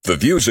The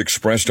views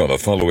expressed on the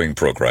following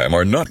program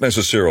are not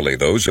necessarily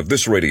those of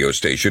this radio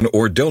station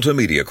or Delta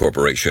Media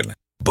Corporation,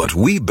 but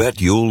we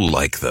bet you'll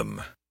like them.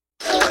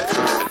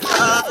 I'm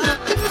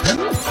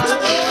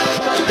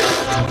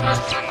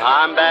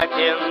back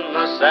in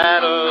the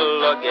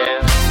saddle again.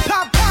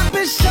 Pop, pop,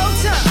 it's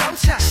showtime.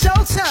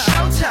 Showtime.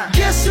 Showtime.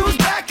 Guess who's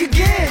back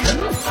again?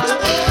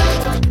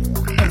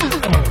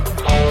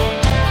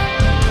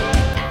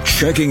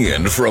 Checking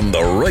in from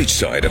the right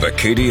side of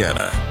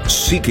Acadiana,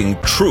 seeking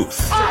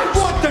truth. I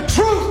want the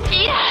truth.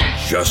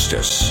 Yes.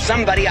 Justice.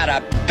 Somebody ought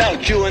to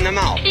belt you in the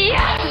mouth.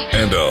 Yes.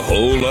 And a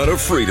whole lot of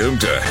freedom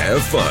to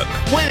have fun.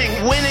 Winning,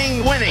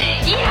 winning,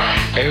 winning.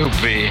 Yes. Oh,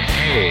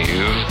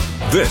 behave.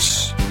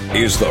 This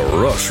is the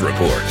Ross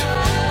Report.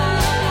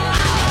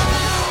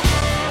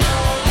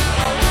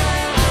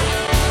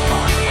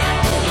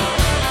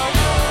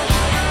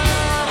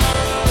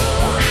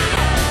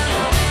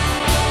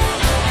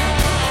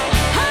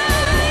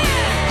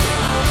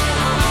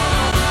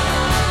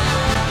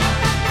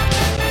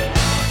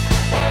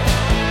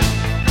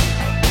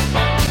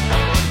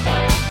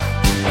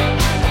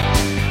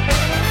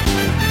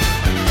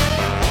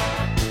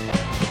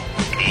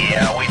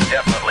 Yeah, we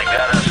definitely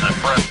got us the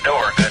front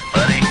door, good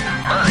buddy.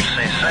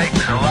 Mercy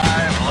sakes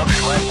alive,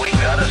 looks like we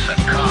got us a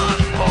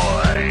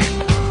convoy.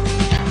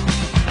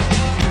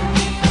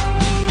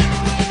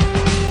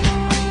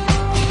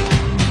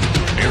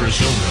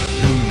 Arizona,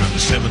 noon on the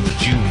 7th of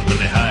June,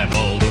 when they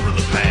highballed over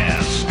the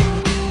pass.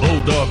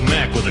 Bulldog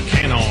Mac with a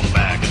cannon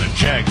back and a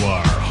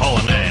Jaguar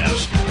hauling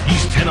ass.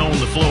 He's 10 on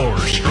the floor,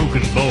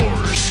 stroking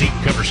bores, seat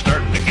cover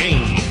starting to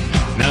gain.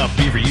 Now,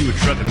 Beaver, you were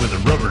trucking with a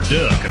rubber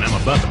duck, and I'm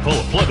about to pull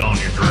a plug on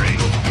your drain.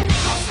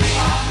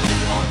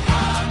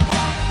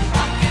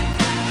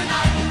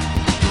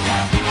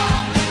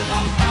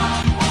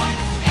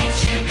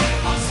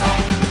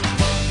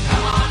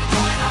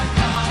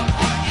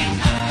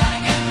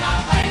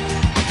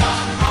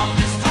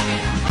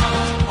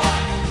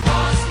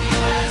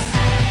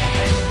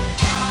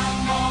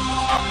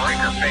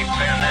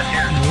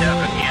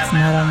 It's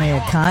not only a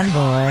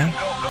convoy.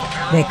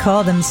 They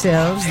call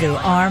themselves the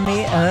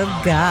Army of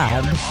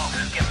God.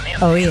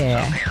 Oh,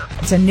 yeah.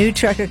 It's a new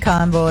trucker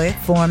convoy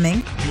forming.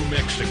 New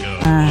Mexico,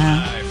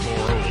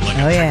 I-40, like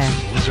Oh, a yeah.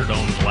 Texas lizard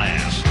on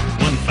glass.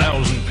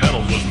 1,000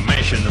 pedals was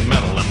mashing the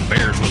metal, and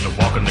bears was a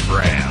walking the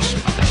grass.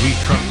 We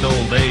trucked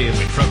all day and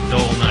we trucked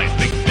all night.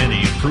 Big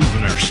Benny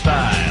improving our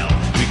style.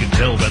 We could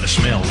tell by the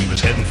smell we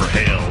was heading for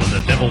hell, and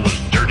the devil was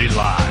Dirty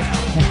Lyle.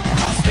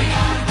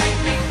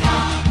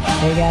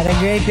 They got a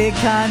great big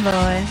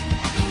convoy.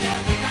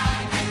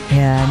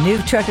 Yeah, new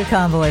trucker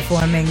convoy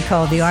forming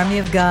called the Army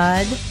of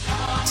God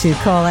to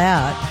call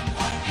out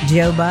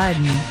Joe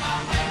Biden.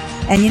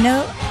 And you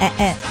know,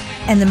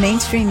 and the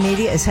mainstream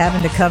media is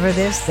having to cover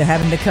this. They're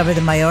having to cover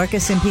the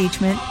Mayorkas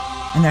impeachment,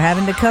 and they're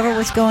having to cover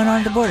what's going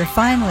on at the border.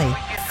 Finally.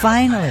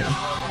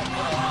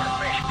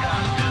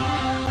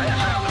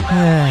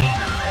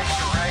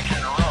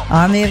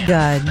 Army of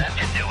God.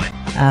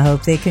 I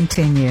hope they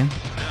continue.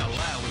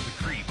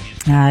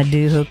 I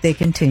do hope they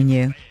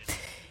continue.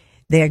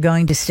 They are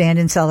going to stand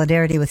in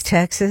solidarity with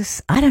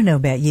Texas. I don't know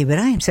about you, but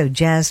I am so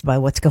jazzed by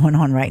what's going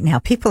on right now.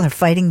 People are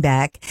fighting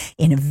back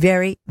in a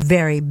very,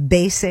 very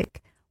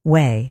basic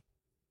way.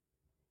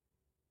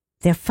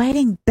 They're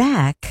fighting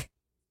back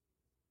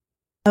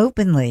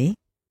openly.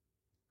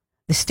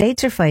 The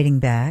states are fighting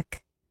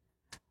back.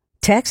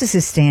 Texas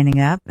is standing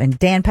up, and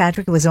Dan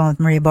Patrick was on with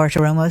Maria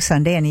Bartiromo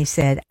Sunday, and he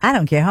said, I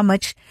don't care how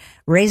much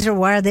razor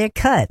wire they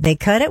cut. They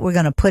cut it, we're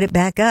going to put it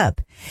back up.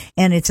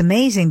 And it's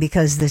amazing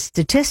because the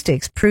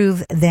statistics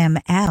prove them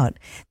out.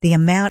 The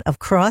amount of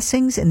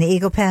crossings in the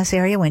Eagle Pass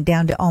area went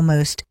down to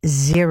almost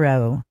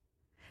zero.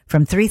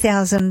 From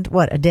 3,000,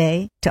 a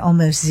day to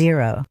almost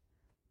zero.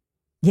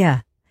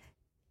 Yeah.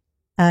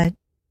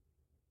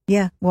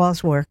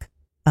 Walls work.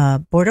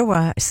 Border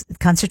wire,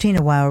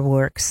 concertina wire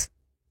works.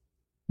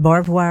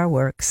 Barbed wire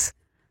works.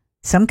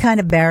 Some kind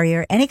of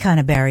barrier, any kind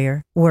of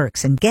barrier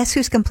works. And guess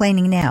who's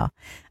complaining now?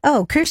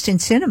 Oh, Kirsten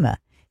Sinema.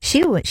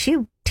 She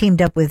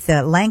teamed up with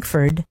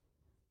Lankford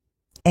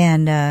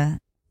and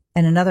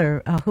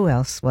another, who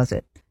else was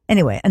it?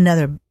 Anyway,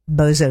 another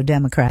bozo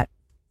Democrat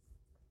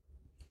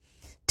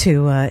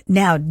to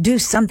now do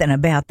something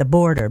about the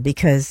border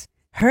because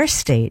her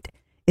state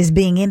is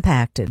being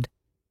impacted.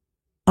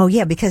 Oh,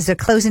 yeah, because they're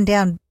closing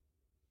down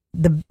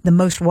the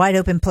most wide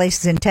open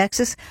places in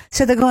Texas,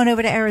 so they're going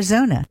over to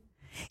Arizona.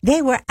 They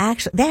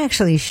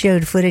actually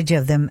showed footage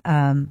of them.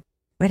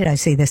 Where did I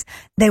see this?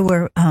 They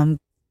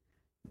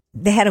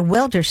had a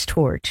welder's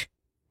torch,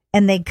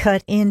 and they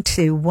cut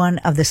into one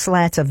of the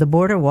slats of the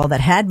border wall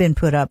that had been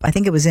put up. I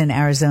think it was in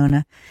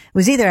Arizona. It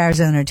was either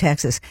Arizona or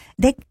Texas.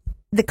 The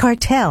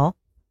cartel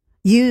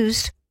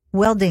used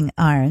welding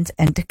irons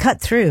and to cut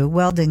through,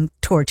 welding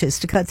torches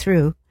to cut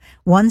through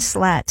one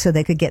slat so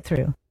they could get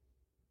through.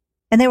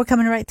 And they were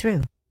coming right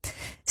through.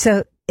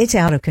 So it's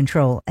out of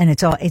control. And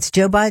it's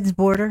Joe Biden's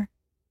border.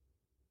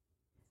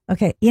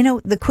 Okay. You know,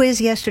 the quiz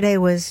yesterday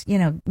was, we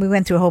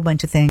went through a whole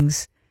bunch of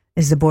things.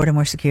 Is the border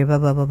more secure? Blah,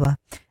 blah, blah, blah.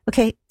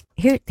 Okay.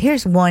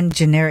 Here's one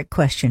generic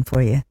question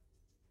for you.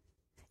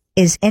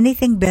 Is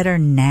anything better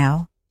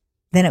now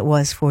than it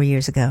was 4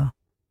 years ago?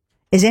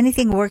 Is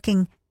anything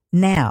working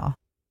now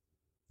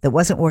that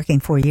wasn't working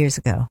 4 years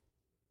ago?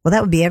 Well,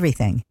 that would be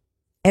everything.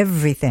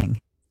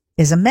 Everything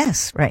is a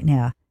mess right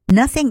now.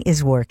 Nothing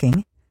is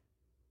working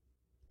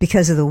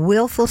because of the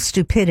willful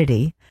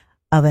stupidity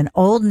of an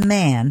old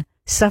man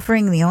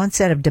suffering the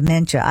onset of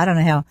dementia. I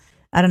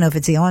don't know if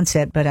it's the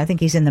onset, but I think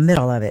he's in the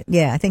middle of it.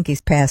 Yeah, I think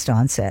he's past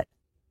onset.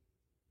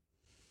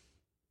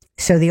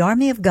 So the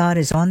Army of God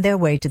is on their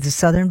way to the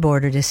southern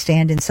border to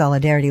stand in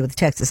solidarity with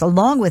Texas,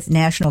 along with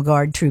National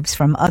Guard troops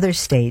from other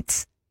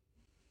states.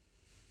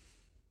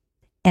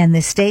 And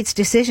the state's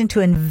decision to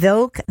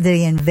invoke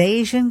the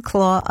invasion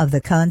clause of the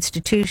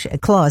Constitution,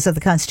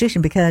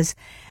 because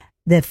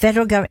if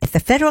the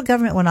federal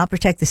government will not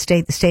protect the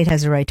state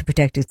has a right to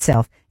protect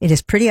itself. It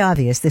is pretty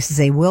obvious this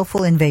is a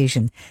willful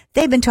invasion.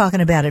 They've been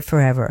talking about it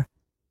forever.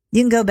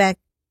 You can go back,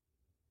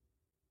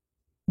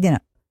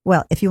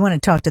 well, if you want to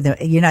talk to the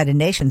United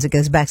Nations, it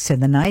goes back to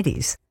the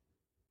 90s.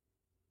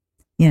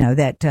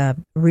 That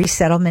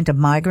resettlement of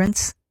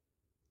migrants.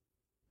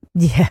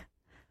 Yeah.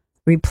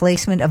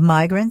 Replacement of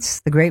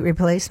migrants, the great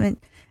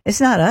replacement. It's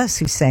not us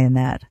who's saying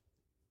that.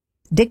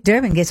 Dick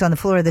Durbin gets on the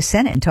floor of the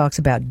Senate and talks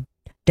about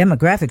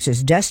demographics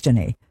is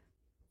destiny.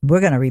 We're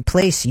going to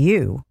replace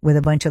you with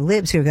a bunch of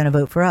libs who are going to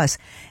vote for us.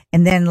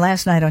 And then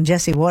last night on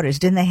Jesse Waters,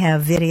 didn't they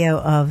have video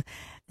of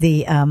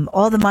the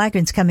all the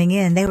migrants coming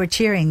in? They were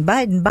cheering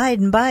Biden,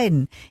 Biden,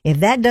 Biden. If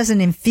that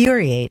doesn't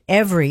infuriate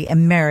every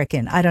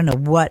American, I don't know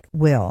what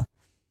will.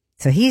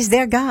 So he's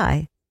their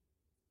guy.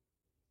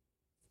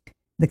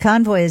 The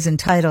convoy is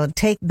entitled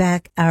Take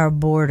Back Our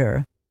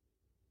Border.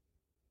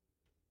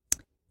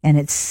 And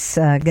it's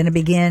going to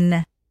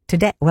begin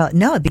today. Well,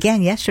 no, it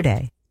began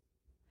yesterday.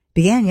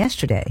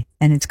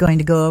 And it's going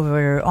to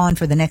go on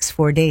for the next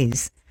 4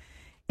 days.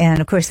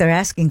 And, of course, they're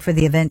asking for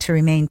the event to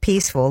remain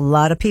peaceful. A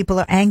lot of people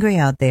are angry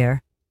out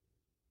there.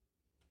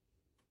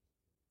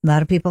 A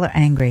lot of people are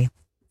angry.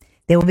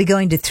 They will be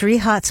going to 3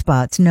 hot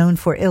spots known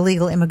for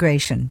illegal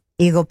immigration.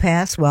 Eagle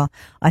Pass, well,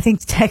 I think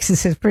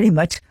Texas has pretty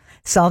much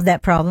solve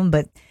that problem,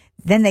 but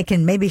then they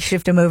can maybe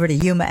shift them over to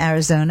Yuma,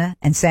 Arizona,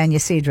 and San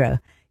Ysidro,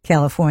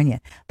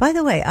 California. By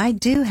the way, I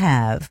do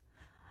have,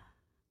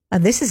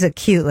 this is a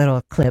cute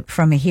little clip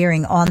from a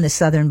hearing on the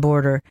southern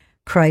border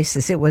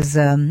crisis. It was,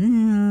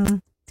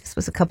 this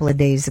was a couple of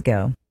days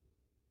ago.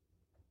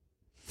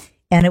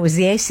 And it was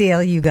the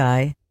ACLU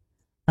guy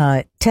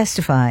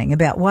testifying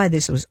about why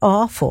this was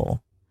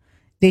awful.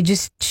 They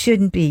just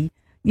shouldn't be,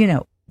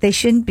 they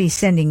shouldn't be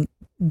sending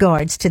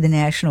guards to the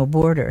national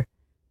border.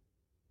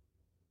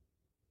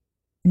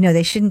 No,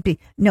 they shouldn't be.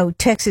 No,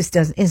 Texas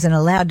isn't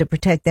allowed to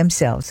protect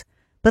themselves.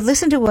 But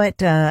listen to what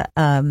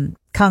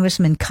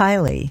Congressman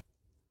Kiley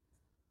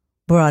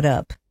brought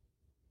up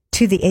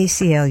to the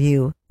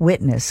ACLU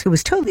witness, who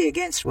was totally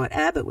against what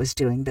Abbott was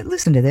doing. But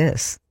listen to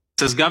this.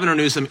 As Governor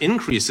Newsom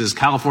increases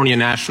California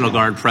National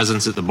Guard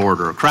presence at the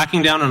border,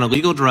 cracking down on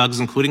illegal drugs,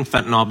 including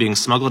fentanyl, being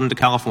smuggled into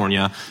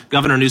California,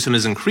 Governor Newsom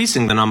is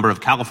increasing the number of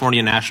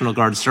California National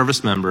Guard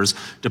service members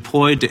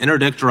deployed to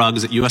interdict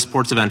drugs at U.S.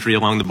 ports of entry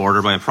along the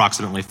border by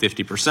approximately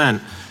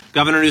 50%.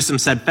 Governor Newsom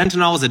said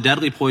fentanyl is a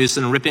deadly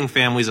poison, ripping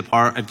families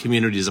apart and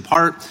communities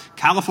apart.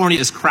 California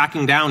is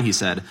cracking down, he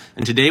said,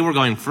 and today we're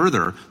going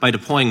further by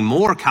deploying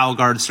more Cal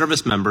Guard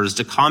service members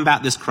to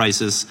combat this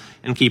crisis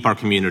and keep our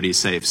communities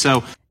safe.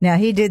 So now,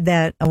 he did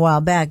that a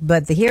while back,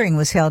 but the hearing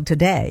was held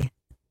today.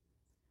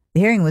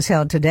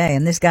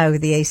 And this guy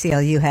with the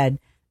ACLU had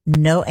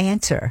no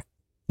answer.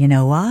 You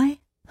know why?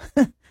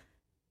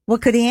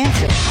 What could he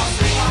answer?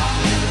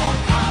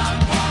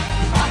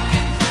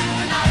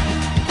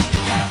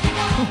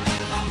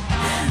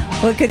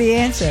 What could he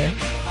answer?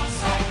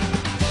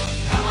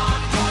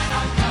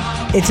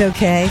 It's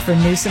okay for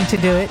Newsom to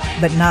do it,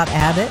 but not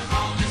Abbott?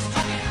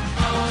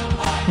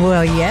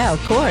 Well, yeah,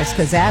 of course,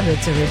 because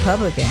Abbott's a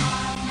Republican.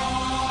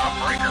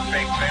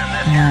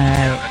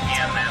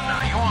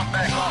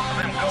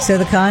 So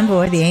the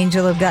convoy, the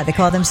Angel of God, they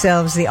call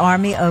themselves the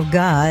Army of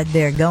God.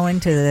 They're going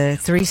to the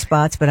 3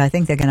 spots, but I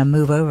think they're going to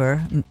move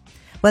over.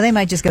 Well, they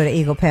might just go to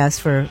Eagle Pass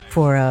for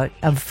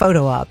a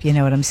photo op, you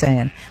know what I'm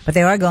saying? But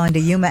they are going to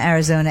Yuma,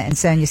 Arizona, and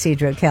San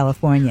Ysidro,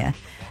 California.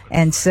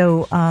 And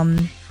so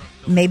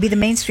maybe the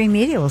mainstream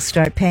media will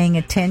start paying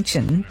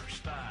attention.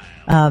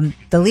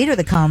 The leader of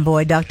the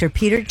convoy, Dr.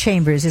 Peter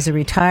Chambers, is a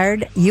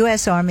retired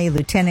U.S. Army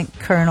lieutenant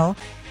colonel.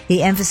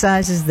 He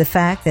emphasizes the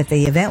fact that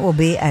the event will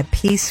be a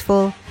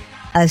peaceful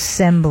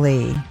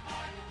assembly.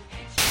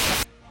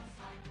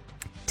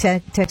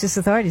 Texas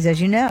authorities, as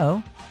you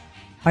know,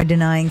 are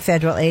denying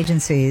federal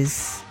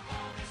agencies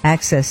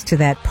access to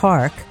that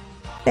park.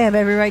 They have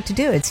every right to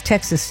do it. It's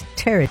Texas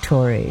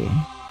territory.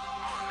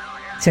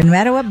 So no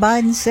matter what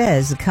Biden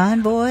says, the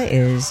convoy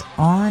is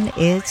on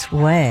its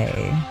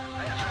way.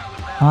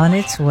 On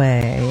its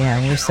way.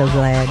 Yeah, we're so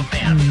glad.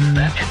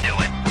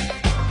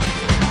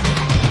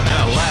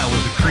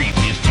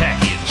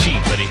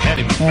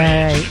 All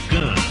right.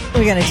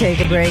 We're going to take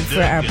a break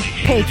for our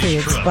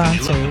Patriot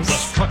sponsors.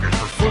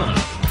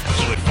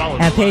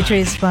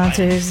 Patriot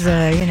sponsors,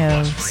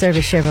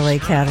 Service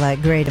Chevrolet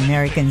Cadillac, great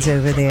Americans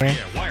over there.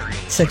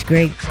 Such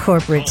great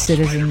corporate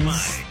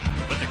citizens.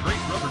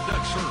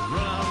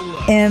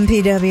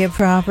 MPW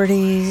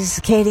Properties,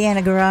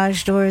 Acadiana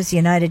Garage Doors,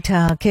 United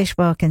Tile,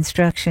 Kishball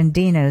Construction,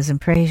 Dino's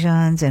and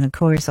Prejean's, and of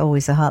course,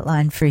 always a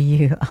hotline for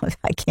you.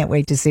 I can't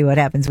wait to see what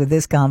happens with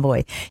this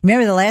convoy.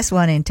 Remember the last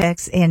one in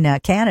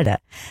Canada?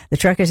 The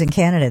truckers in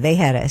Canada, they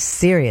had a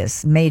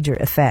serious, major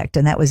effect,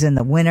 and that was in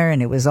the winter,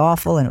 and it was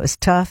awful, and it was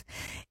tough,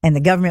 and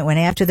the government went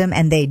after them,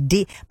 and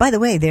by the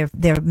way,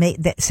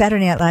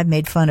 Saturday Night Live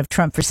made fun of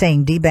Trump for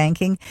saying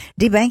debanking.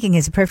 Debanking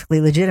is a perfectly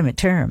legitimate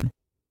term.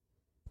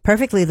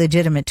 Perfectly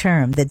legitimate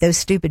term that those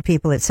stupid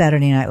people at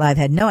Saturday Night Live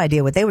had no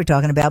idea what they were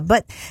talking about.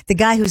 But the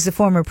guy who's the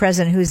former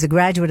president, who's a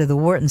graduate of the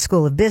Wharton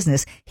School of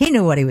Business, he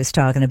knew what he was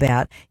talking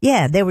about.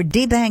 Yeah, they were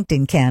debanked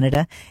in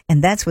Canada,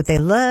 and that's what they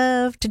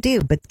love to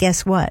do. But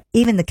guess what?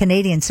 Even the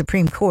Canadian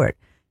Supreme Court,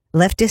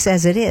 leftist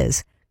as it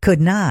is, could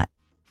not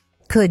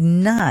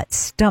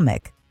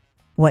stomach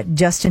what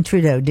Justin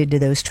Trudeau did to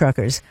those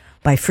truckers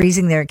by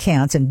freezing their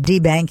accounts and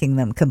debanking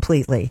them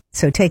completely.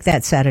 So take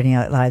that, Saturday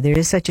Night Live. There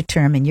is such a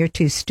term, and you're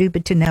too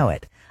stupid to know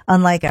it.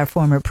 Unlike our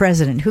former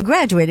president, who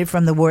graduated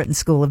from the Wharton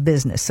School of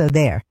Business. So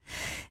there.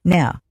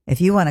 Now,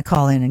 if you want to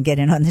call in and get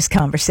in on this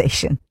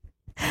conversation,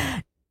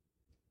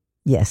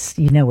 yes,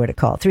 you know where to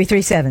call.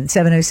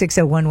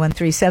 337-706-0113,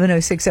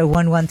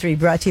 706-0113,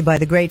 brought to you by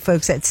the great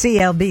folks at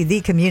CLB, the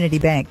Community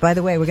Bank. By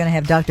the way, we're going to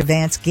have Dr.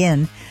 Vance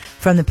Ginn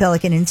from the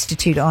Pelican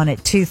Institute on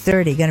at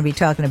 2:30. Going to be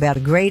talking about a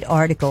great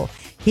article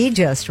he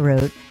just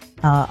wrote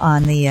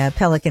on the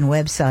Pelican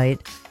website,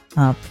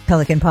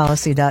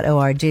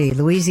 pelicanpolicy.org.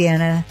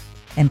 Louisiana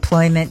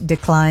employment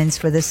declines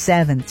for the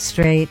 7th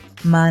straight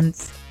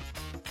month.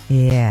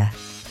 Yeah.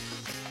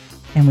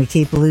 And we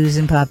keep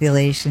losing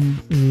population.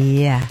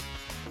 Yeah.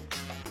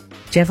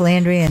 Jeff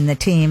Landry and the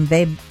team,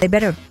 they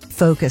better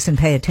focus and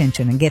pay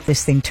attention and get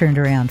this thing turned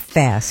around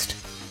fast.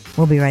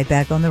 We'll be right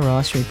back on the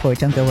Ross Report.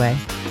 Don't go away.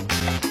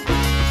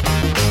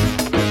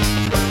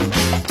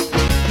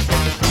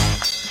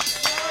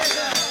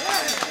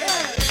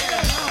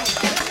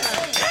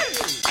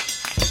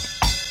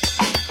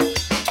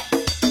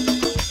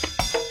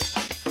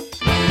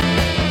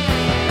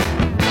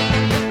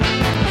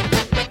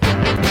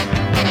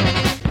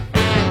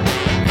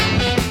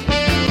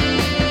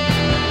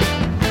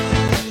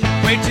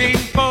 Waiting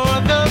for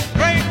the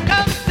break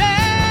of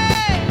day.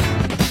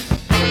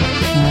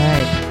 All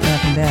right,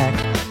 welcome back.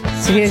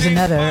 So here's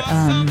another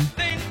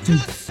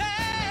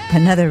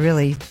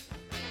really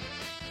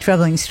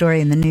troubling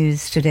story in the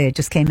news today. It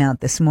just came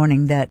out this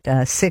morning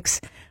that 6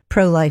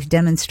 pro-life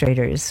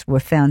demonstrators were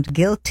found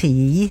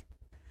guilty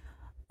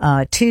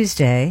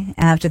Tuesday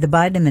after the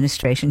Biden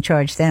administration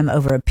charged them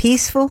over a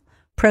peaceful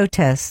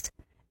protest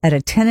at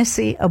a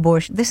Tennessee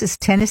abortion. This is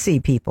Tennessee,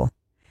 people.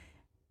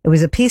 It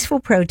was a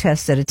peaceful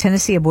protest at a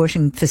Tennessee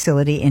abortion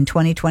facility in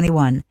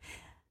 2021.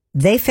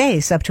 They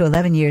face up to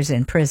 11 years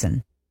in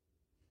prison.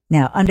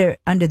 Now,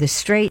 under the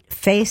Straight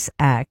Face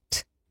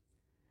Act,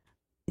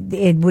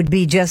 it would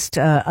be just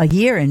a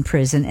year in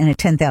prison and a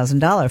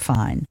 $10,000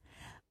 fine.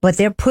 But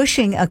they're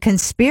pushing a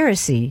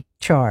conspiracy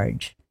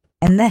charge,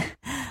 and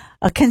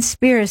a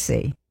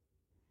conspiracy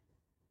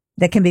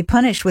that can be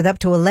punished with up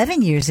to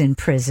 11 years in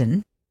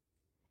prison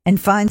and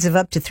fines of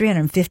up to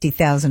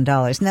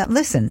 $350,000. Now,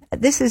 listen,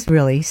 this is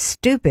really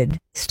stupid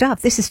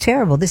stuff. This is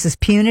terrible. This is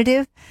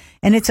punitive,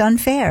 and it's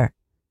unfair.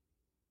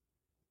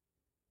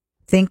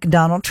 Think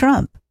Donald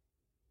Trump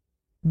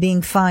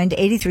being fined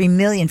 $83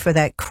 million for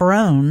that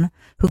crone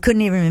who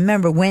couldn't even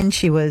remember when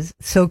she was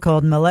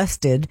so-called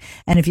molested.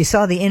 And if you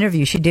saw the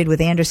interview she did with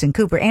Anderson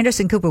Cooper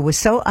was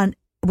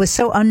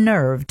so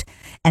unnerved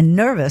and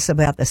nervous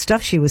about the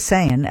stuff she was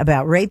saying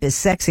about rape is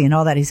sexy and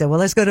all that. He said, well,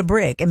 let's go to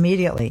break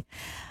immediately.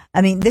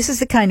 I mean, this is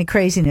the kind of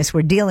craziness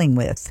we're dealing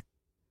with.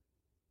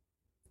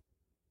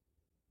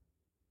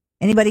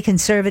 Anybody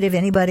conservative,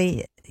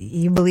 anybody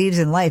who believes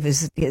in life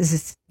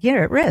is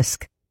you're at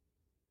risk.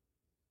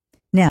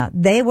 Now,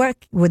 they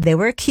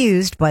were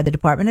accused by the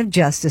Department of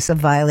Justice of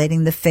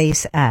violating the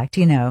FACE Act,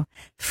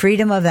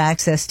 freedom of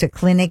access to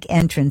clinic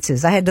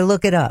entrances. I had to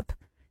look it up.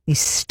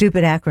 These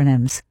stupid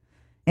acronyms.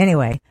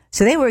 Anyway,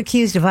 so they were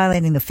accused of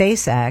violating the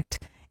FACE Act,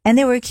 and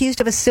they were accused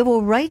of a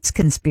civil rights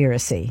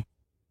conspiracy.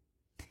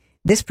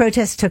 This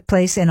protest took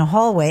place in a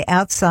hallway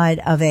outside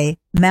of a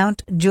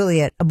Mount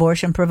Juliet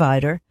abortion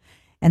provider,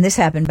 and this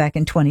happened back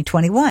in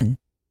 2021.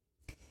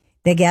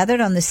 They gathered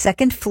on the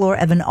second floor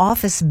of an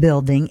office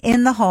building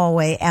in the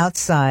hallway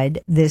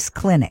outside this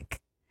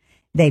clinic.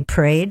 They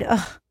prayed,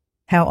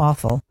 how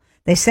awful.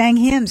 They sang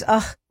hymns,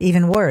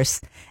 even worse.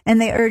 And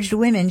they urged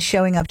women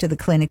showing up to the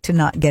clinic to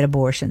not get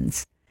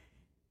abortions.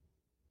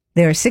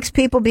 There are 6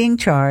 people being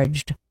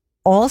charged.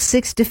 All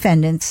 6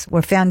 defendants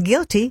were found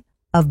guilty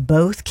of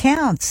both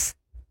counts.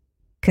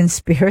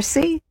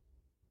 Conspiracy?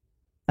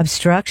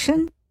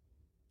 Obstruction?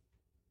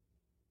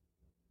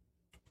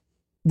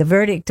 The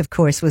verdict, of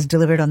course, was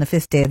delivered on the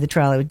 5th day of the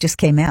trial. It just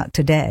came out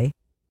today.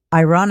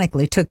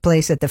 ironically took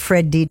place at the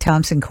Fred D.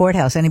 Thompson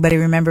Courthouse. Anybody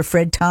remember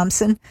Fred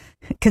Thompson,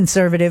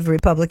 conservative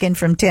Republican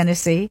from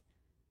Tennessee?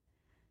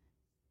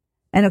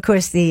 And of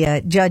course,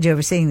 the judge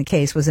overseeing the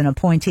case was an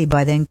appointee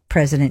by then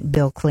President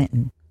Bill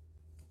Clinton.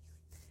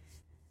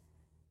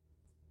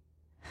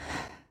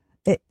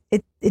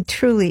 It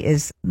truly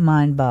is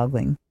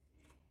mind-boggling.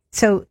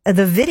 So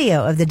the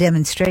video of the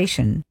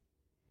demonstration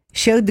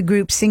showed the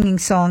group singing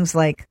songs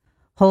like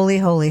 "Holy,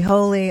 Holy,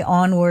 Holy,"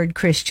 "Onward,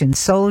 Christian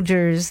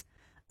Soldiers."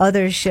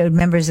 Others showed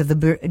members of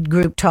the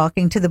group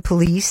talking to the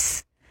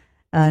police.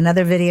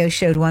 Another video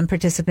showed one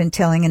participant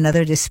telling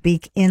another to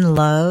speak in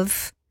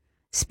love.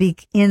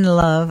 Speak in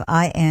love,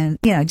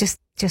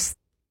 just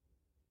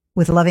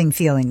with loving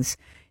feelings,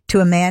 to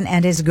a man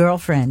and his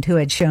girlfriend who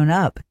had shown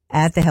up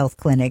at the health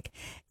clinic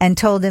and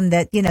told him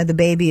that, the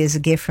baby is a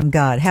gift from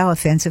God. How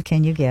offensive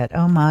can you get?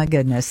 Oh my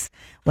goodness.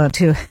 Well,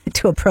 to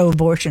a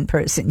pro-abortion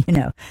person,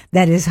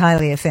 that is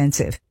highly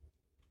offensive.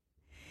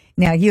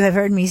 Now, you have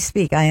heard me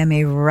speak. I am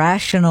a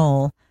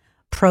rational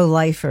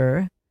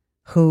pro-lifer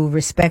who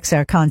respects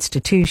our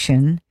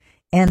Constitution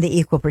and the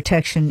equal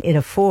protection it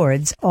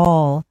affords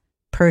all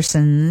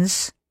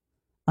persons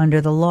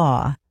under the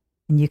law.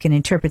 And you can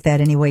interpret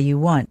that any way you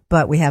want,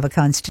 but we have a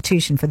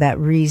Constitution for that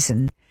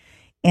reason.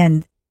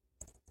 And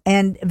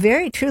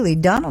very truly,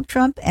 Donald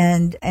Trump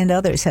and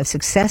others have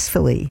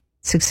successfully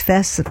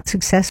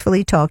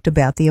talked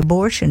about the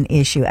abortion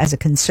issue as a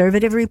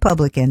conservative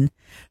Republican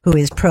who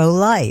is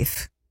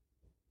pro-life.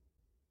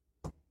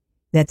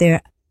 That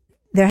there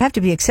have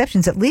to be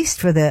exceptions, at least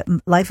for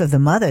the life of the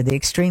mother, the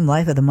extreme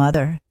life of the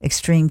mother,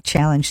 extreme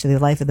challenge to the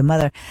life of the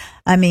mother.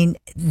 I mean,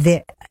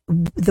 the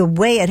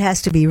way it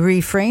has to be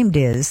reframed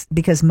is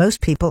because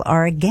most people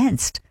are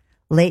against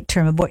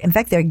late-term abortion. In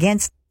fact, they're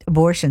against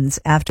abortions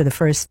after the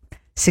first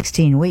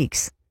 16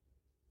 weeks.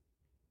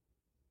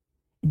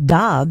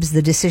 Dobbs,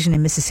 the decision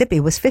in Mississippi,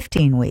 was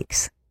 15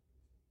 weeks.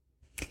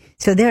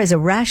 So there is a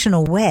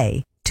rational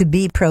way to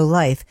be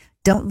pro-life.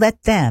 Don't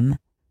let them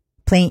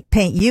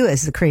paint you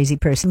as the crazy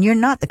person. You're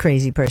not the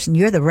crazy person.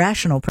 You're the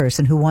rational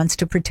person who wants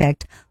to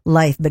protect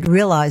life, but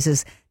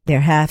realizes there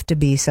have to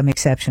be some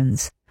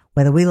exceptions,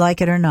 whether we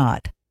like it or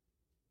not.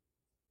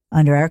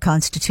 Under our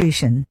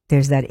Constitution,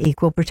 there's that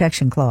equal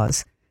protection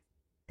clause.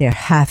 There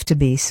have to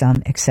be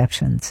some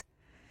exceptions.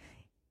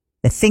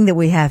 The thing that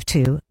we have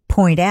to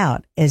point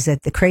out is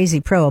that the crazy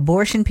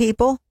pro-abortion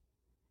people,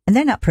 and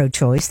they're not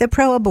pro-choice, they're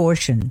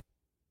pro-abortion.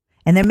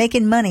 And they're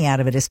making money out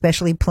of it,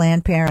 especially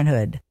Planned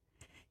Parenthood.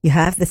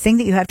 The thing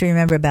that you have to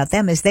remember about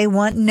them is they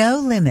want no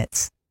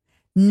limits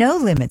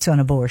on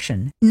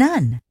abortion.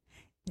 None.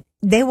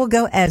 They will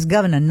go, as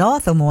Governor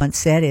Northam once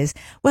said,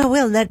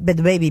 we'll let the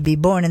baby be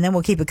born and then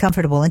we'll keep it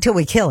comfortable until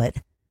we kill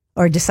it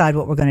or decide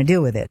what we're going to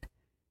do with it.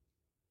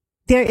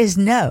 There is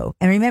and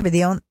remember,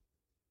 Barack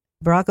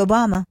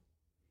Obama,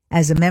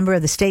 as a member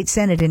of the state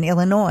Senate in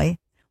Illinois,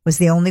 was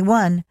the only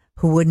one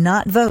who would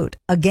not vote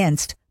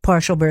against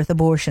partial birth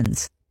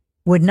abortions,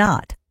 would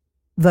not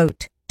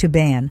vote to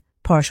ban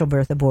partial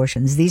birth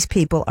abortions. These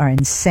people are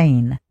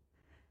insane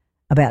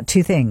about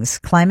two things: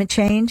 climate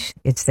change,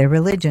 it's their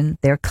religion,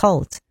 their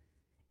cult,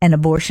 and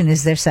abortion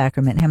is their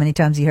sacrament. How many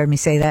times have you heard me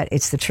say that?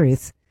 It's the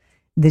truth.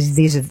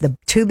 These are the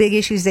two big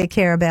issues they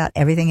care about.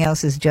 Everything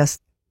else is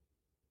just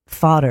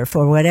fodder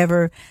for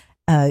whatever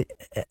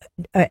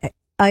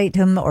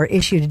item or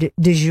issue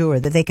du jour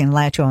that they can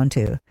latch on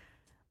to.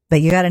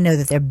 But you got to know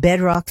that their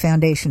bedrock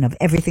foundation of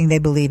everything they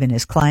believe in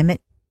is climate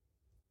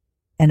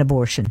and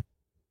abortion.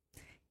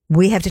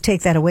 We have to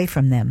take that away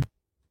from them.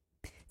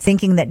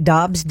 Thinking that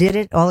Dobbs did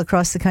it all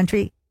across the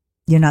country,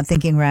 you're not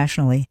thinking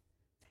rationally.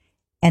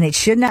 And it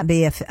should not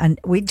be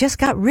we just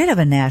got rid of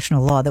a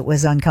national law that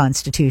was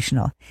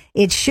unconstitutional.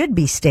 It should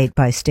be state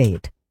by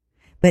state.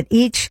 But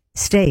each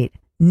state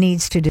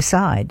needs to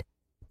decide.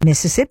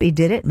 Mississippi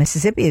did it.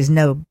 Mississippi is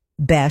no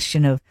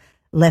bastion of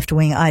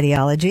left-wing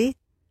ideology.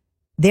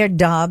 Their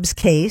Dobbs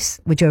case,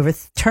 which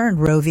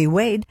overturned Roe v.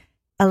 Wade,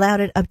 allowed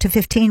it up to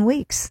 15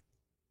 weeks.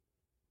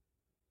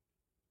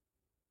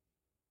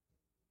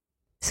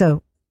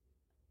 So,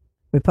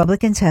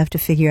 Republicans have to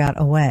figure out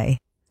a way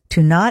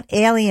to not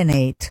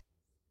alienate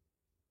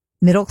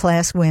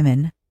middle-class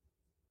women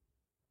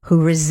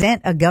who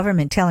resent a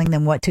government telling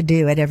them what to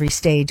do at every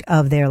stage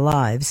of their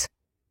lives.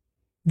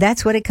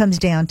 That's what it comes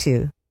down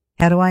to.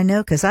 How do I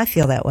know? Because I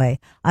feel that way.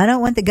 I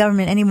don't want the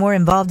government any more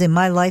involved in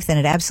my life than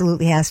it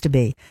absolutely has to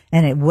be.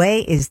 And it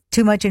is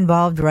too much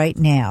involved right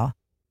now.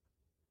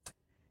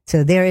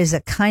 So there is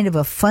a kind of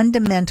a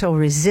fundamental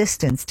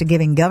resistance to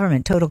giving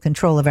government total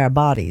control of our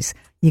bodies.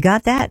 You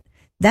got that?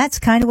 That's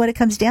kind of what it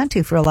comes down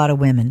to for a lot of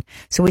women.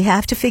 So we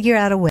have to figure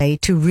out a way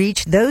to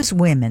reach those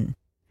women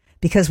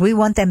because we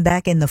want them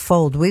back in the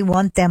fold. We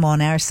want them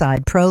on our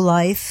side,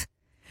 pro-life,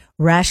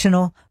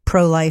 rational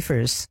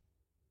pro-lifers,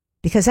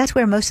 because that's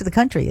where most of the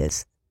country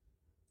is.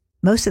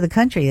 Most of the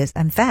country is,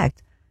 in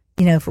fact,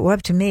 if it were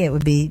up to me, it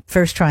would be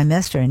first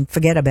trimester and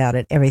forget about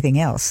it, everything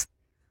else.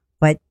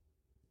 But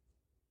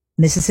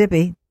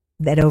Mississippi,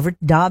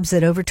 Dobbs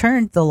that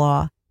overturned the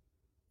law,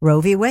 Roe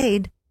v.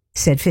 Wade,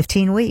 said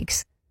 15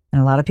 weeks.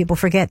 And a lot of people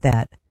forget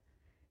that.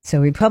 So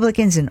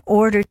Republicans,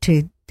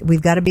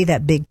 we've got to be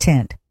that big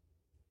tent.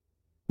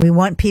 We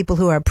want people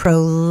who are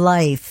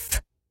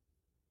pro-life.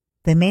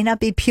 They may not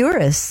be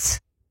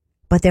purists,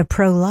 but they're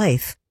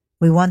pro-life.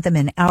 We want them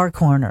in our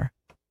corner.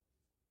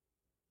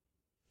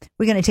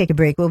 We're going to take a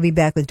break. We'll be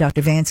back with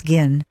Dr. Vance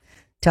Ginn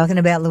talking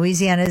about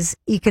Louisiana's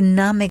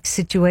economic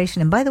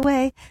situation. And by the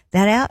way,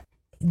 that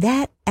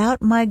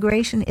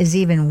out-migration is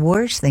even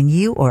worse than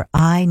you or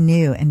I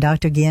knew. And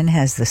Dr. Ginn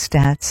has the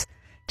stats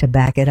to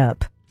back it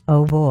up.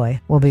 Oh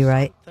boy, we'll be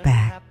right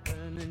back.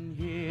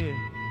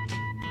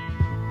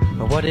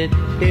 What it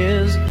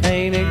is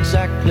ain't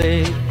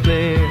exactly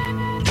clear.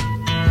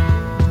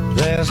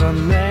 There's a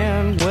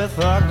man with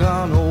a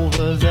gun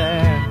over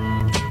there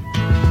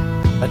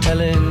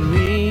telling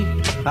me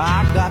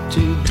I got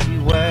to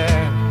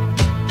beware.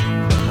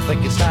 I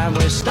think it's time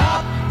we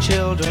stop,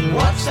 children.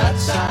 What's that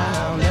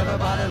sound?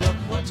 Everybody look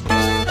what's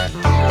going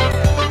on.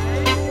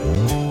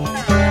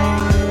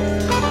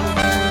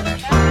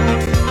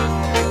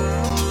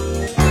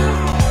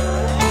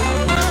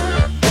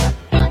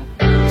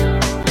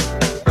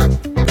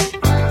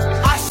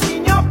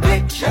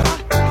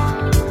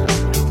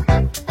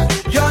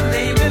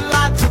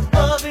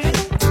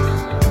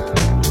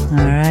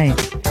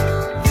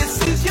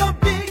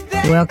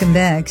 Welcome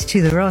back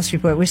to the Ross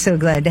Report. We're so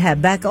glad to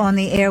have back on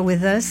the air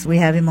with us. We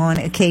have him on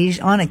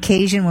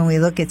occasion when we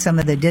look at some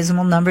of the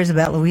dismal numbers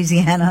about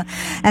Louisiana.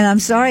 And I'm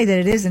sorry that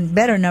it isn't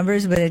better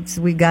numbers, but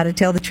we've got to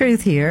tell the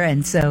truth here.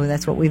 And so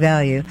that's what we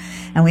value.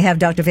 And we have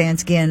Dr.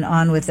 Vance Ginn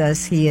on with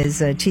us. He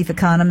is a chief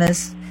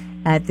economist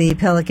at the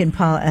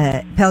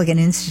Pelican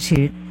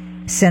Institute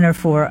Center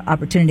for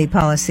Opportunity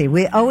Policy.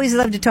 We always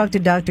love to talk to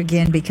Dr.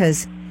 Ginn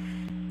because,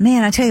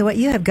 man, I tell you what,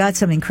 you have got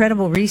some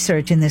incredible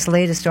research in this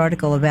latest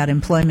article about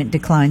employment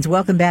declines.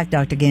 Welcome back,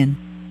 Dr. Ginn.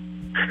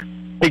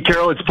 Hey,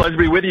 Carol, it's a pleasure to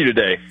be with you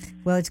today.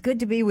 Well, it's good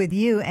to be with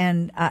you,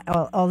 and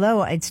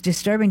although it's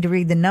disturbing to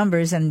read the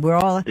numbers, and we're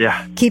all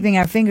keeping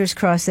our fingers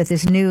crossed that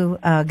this new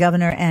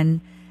governor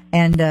and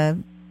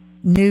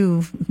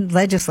new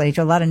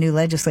legislature, a lot of new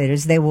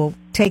legislators, they will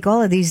take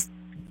all of these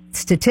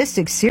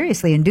statistics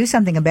seriously and do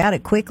something about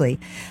it quickly.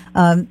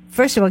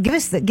 First of all, give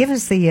us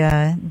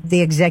the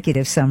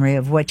executive summary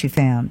of what you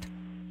found.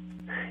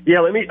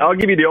 Yeah, I'll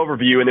give you the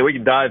overview and then we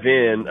can dive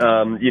in.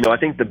 I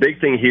think the big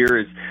thing here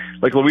is,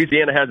 like,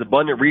 Louisiana has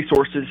abundant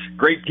resources,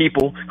 great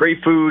people,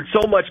 great food,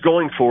 so much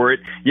going for it,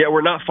 yet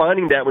we're not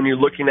finding that when you're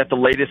looking at the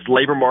latest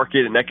labor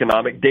market and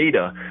economic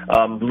data.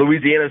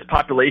 Louisiana's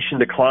population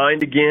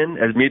declined again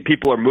as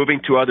people are moving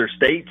to other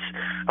states.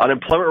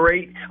 Unemployment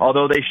rate,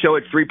 although they show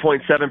it's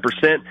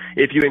 3.7%,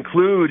 if you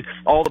include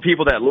all the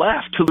people that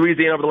left to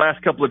Louisiana over the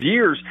last couple of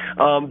years,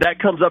 that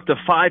comes up to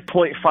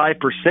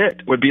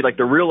 5.5% would be like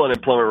the real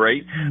unemployment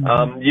rate.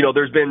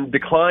 There's been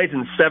declines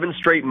in 7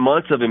 straight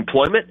months of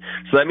employment,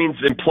 so that means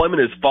employment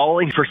is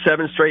falling for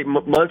 7 straight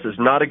months. Is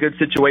not a good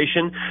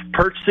situation.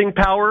 Purchasing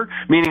power,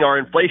 meaning our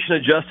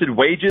inflation-adjusted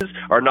wages,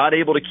 are not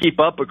able to keep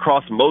up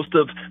across most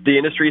of the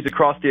industries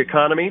across the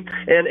economy,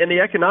 and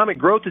the economic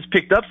growth has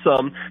picked up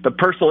some, but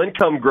personal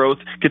income growth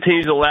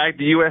continues to lag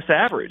the U.S.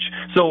 average.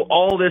 So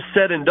all this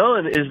said and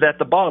done is that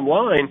the bottom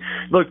line,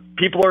 look,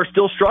 people are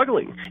still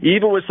struggling.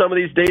 Even with some of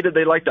these data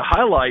they like to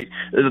highlight,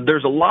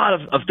 there's a lot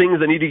of things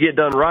that need to get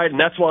done right, and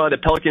that's why the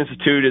Pelican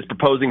Institute is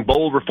proposing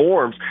bold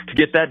reforms to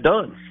get that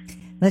done.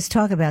 Let's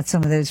talk about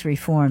some of those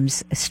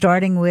reforms,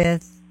 starting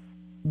with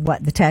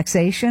the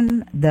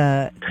taxation,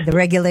 the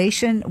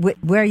regulation.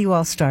 Where are you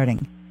all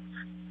starting?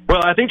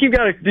 Well, I think you've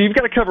got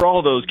to cover all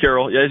of those,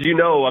 Carol. As you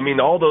know, I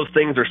mean, all those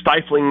things are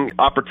stifling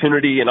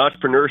opportunity and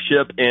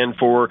entrepreneurship, and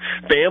for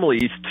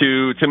families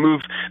to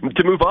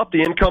move up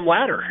the income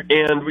ladder.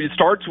 And it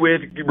starts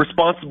with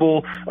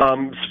responsible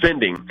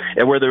spending,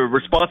 and where the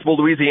responsible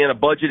Louisiana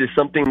budget is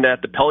something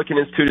that the Pelican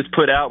Institute has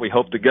put out. We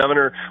hope the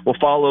governor will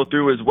follow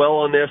through as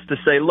well on this to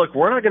say, look,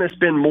 we're not going to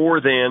spend more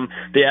than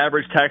the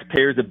average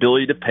taxpayer's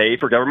ability to pay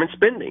for government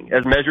spending,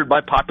 as measured by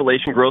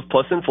population growth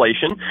plus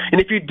inflation. And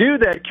if you do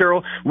that,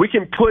 Carol, we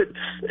can put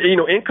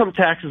income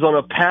taxes on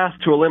a path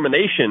to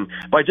elimination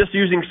by just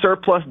using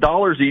surplus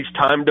dollars each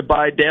time to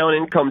buy down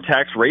income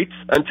tax rates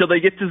until they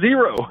get to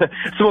zero.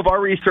 Some of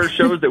our research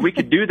shows that we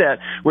could do that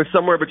with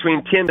somewhere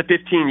between 10 to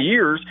 15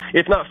 years,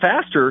 if not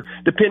faster,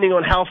 depending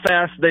on how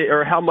fast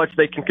how much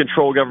they can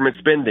control government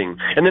spending.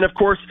 And then, of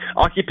course,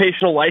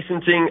 occupational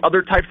licensing,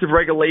 other types of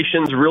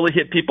regulations really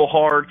hit people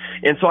hard.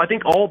 And so I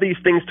think all these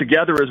things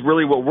together is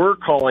really what we're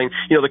calling,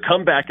 the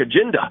comeback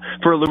agenda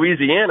for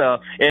Louisiana.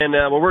 And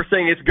what we're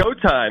saying, it's go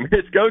time.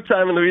 It's go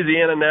time in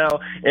Louisiana now,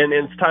 and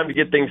it's time to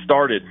get things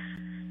started.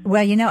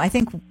 Well, I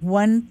think the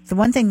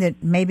one thing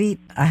that maybe,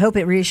 I hope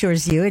it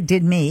reassures you, it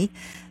did me,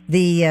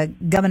 the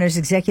governor's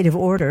executive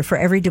order for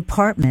every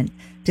department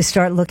to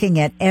start looking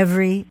at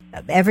every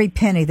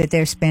penny that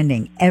they're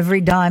spending,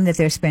 every dime that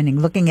they're spending,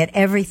 looking at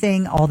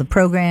everything, all the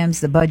programs,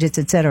 the budgets,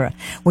 etc.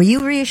 Were you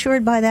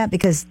reassured by that?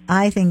 Because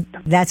I think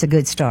that's a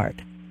good start.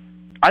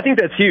 I think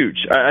that's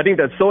huge. I think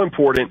that's so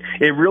important.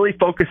 It really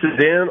focuses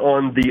in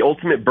on the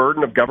ultimate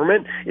burden of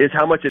government is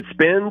how much it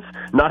spends,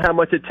 not how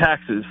much it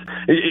taxes.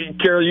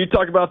 Carol, you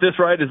talk about this,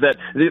 right, is that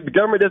the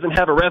government doesn't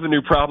have a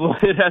revenue problem.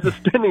 It has a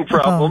spending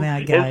problem. Oh,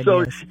 my God, and so,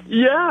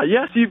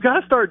 yes. So you've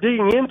got to start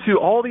digging into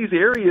all these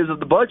areas of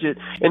the budget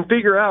and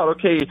figure out,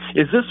 okay,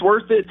 is this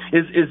worth it?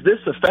 Is this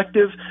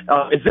effective?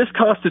 Is this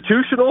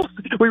constitutional?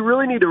 We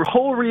really need a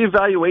whole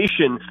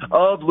reevaluation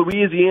of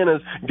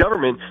Louisiana's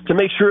government to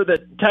make sure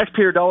that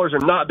taxpayer dollars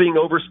are not being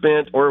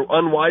overspent or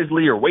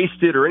unwisely or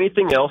wasted or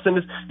anything else. And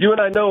as you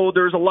and I know,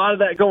 there's a lot of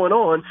that going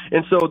on,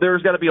 and so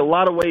there's got to be a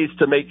lot of ways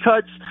to make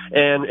cuts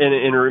and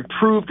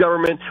improve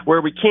government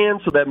where we can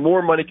so that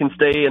more money can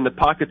stay in the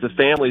pockets of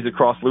families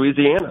across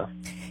Louisiana.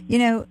 You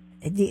know,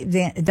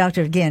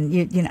 Dr. Ginn,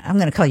 you know, I'm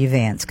going to call you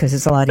Vance because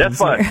it's a lot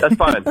easier. That's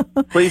fine.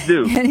 Please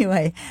do.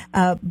 Anyway,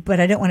 but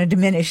I don't want to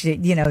diminish,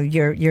 you know,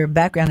 your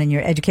background and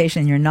your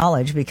education and your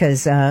knowledge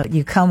because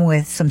you come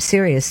with some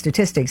serious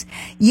statistics.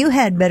 You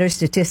had better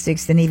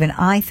statistics than even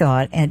I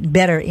thought, and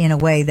better in a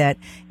way that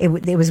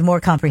it was more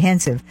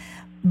comprehensive.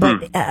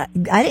 But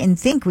I didn't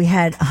think we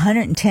had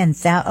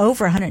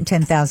over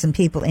 110,000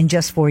 people in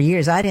just 4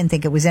 years. I didn't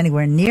think it was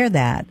anywhere near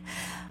that.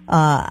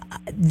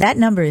 That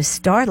number is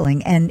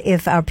startling. And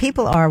if our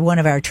people are one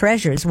of our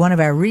treasures, one of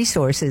our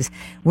resources,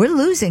 we're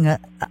losing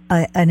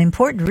an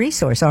important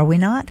resource, are we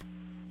not?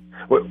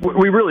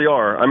 We really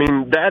are. I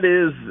mean, that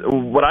is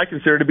what I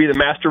consider to be the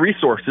master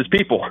resource is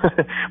people.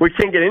 We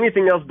can't get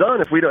anything else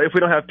done if we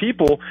don't have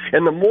people.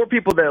 And the more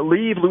people that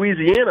leave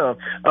Louisiana,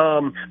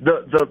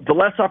 the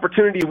less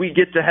opportunity we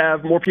get to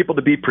have more people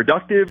to be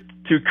productive,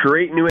 to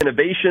create new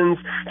innovations,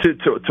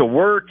 to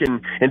work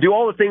and do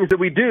all the things that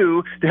we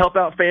do to help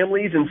out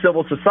families and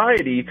civil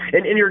society.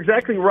 And you're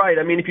exactly right.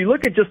 I mean, if you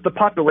look at just the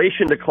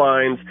population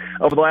declines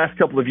over the last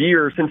couple of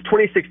years, since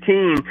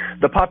 2016,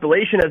 the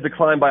population has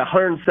declined by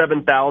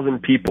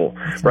 107,000 people,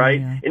 right?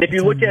 And if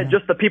you look at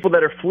just the people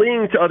that are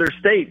fleeing to other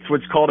states,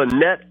 what's called a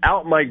net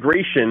out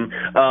migration,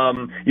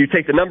 you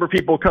take the number of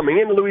people coming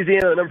into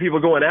Louisiana, the number of people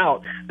going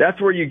out,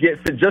 that's where you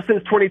get, just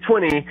since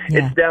 2020,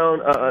 it's down,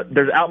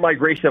 there's out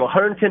migration of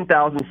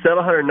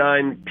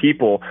 110,709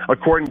 people,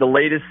 according to the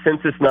latest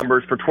census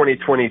numbers for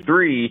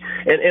 2023.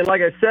 And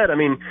like I said, I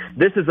mean,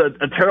 this is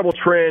a terrible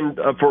trend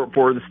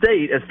for the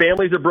state. As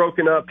families are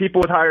broken up, people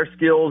with higher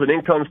skills and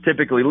incomes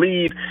typically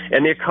leave,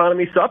 and the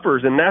economy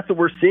suffers, and that's what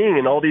we're seeing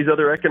in all these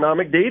other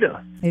economic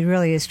data. It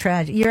really is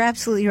tragic. You're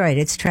absolutely right.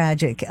 It's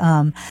tragic.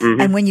 And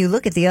when you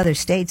look at the other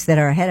states that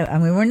are ahead of, I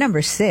mean, we're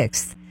number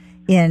 6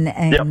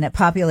 in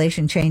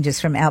population changes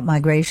from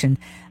out-migration.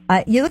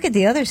 You look at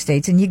the other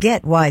states and you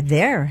get why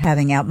they're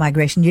having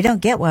out-migration. You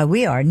don't get why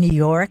we are. New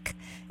York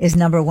is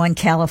number 1,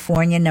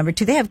 California number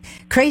 2. They have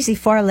crazy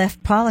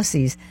far-left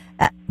policies.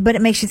 But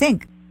it makes you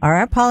think, are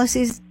our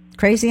policies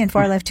crazy and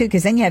far-left too?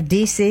 Because then you have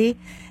D.C.,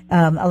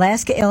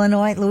 Alaska,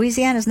 Illinois,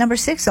 Louisiana is number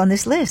 6 on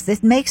this list.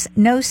 This makes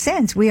no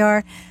sense.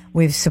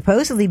 We've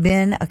supposedly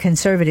been a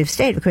conservative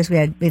state because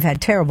we've had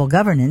terrible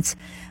governance,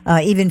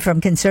 even from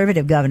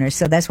conservative governors.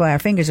 So that's why our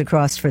fingers are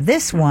crossed for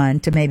this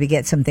one to maybe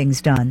get some things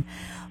done.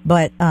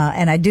 But,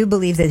 and I do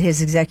believe that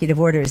his executive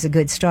order is a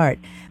good start,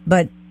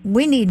 but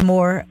we need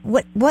more.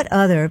 What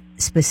other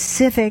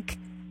specific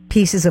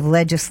pieces of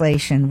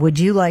legislation would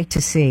you like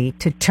to see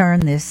to turn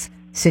this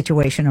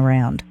situation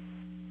around?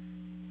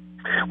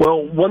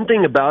 Well, one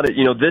thing about it,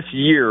 you know, this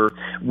year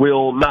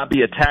will not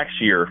be a tax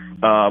year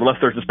unless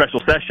there's a special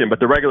session, but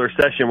the regular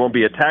session won't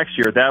be a tax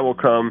year. That will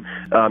come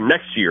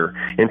next year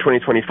in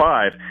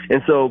 2025.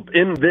 And so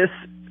in this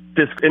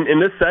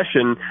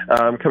session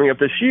coming up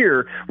this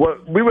year,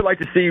 what we would like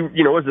to see,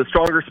 you know, is a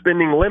stronger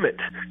spending limit,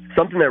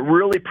 something that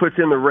really puts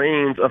in the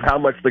reins of how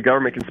much the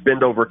government can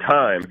spend over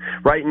time.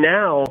 Right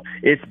now,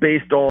 it's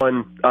based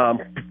on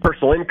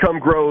personal income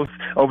growth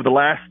over the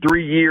last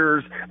 3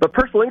 years, but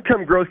personal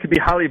income growth can be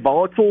highly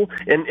volatile,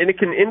 and it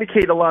can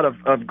indicate a lot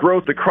of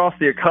growth across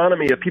the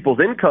economy of people's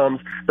incomes,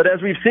 but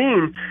as we've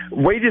seen,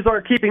 wages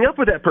aren't keeping up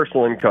with that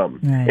personal income.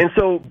 Right. And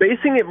so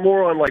basing it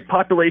more on like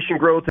population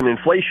growth and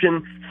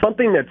inflation,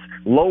 something that's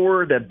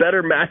lower, that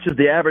better matches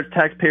the average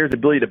taxpayer's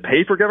ability to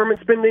pay for government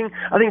spending,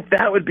 I think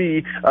that would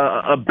be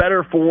a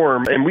better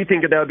form, and we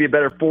think that would be a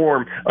better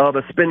form of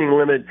a spending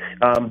limit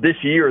this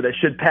year that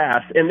should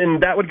pass. And then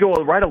that would go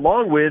right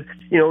along with,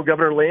 you know,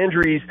 Governor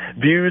Landry's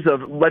views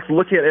of let's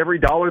look at every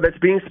dollar that's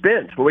being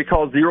spent, what we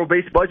call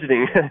zero-based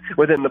budgeting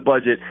within the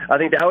budget. I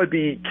think that would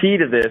be key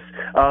to this,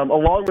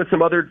 along with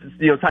some other,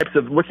 you know, types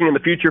of looking in the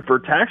future for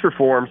tax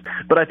reforms.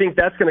 But I think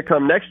that's going to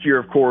come next year,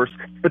 of course.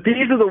 But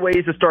these are the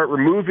ways to start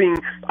removing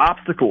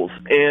obstacles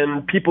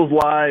in people's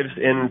lives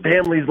and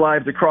families'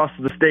 lives across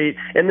the state.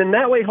 And then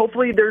that way,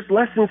 hopefully, there's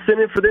less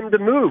incentive for them to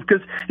move.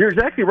 Because you're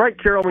exactly right,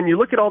 Carol. When you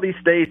look at all these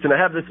states, and I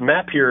have this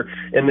map here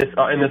in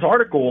this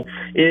article,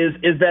 is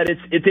that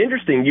it's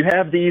interesting. You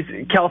have these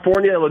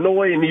California,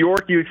 Illinois, and New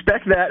York. You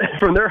expect that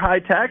from their high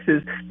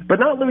taxes, but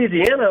not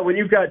Louisiana. When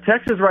you've got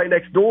Texas right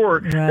next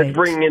door that's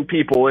bringing in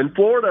people, and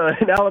Florida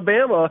and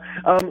Alabama,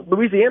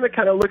 Louisiana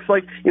kind of looks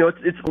like, you know,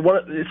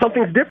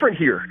 something's different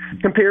here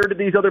compared to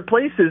these other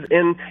places.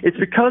 And and it's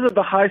because of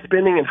the high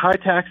spending and high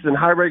taxes and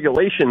high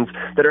regulations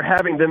that are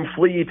having them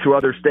flee to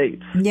other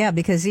states. Yeah,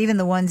 because even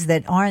the ones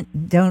that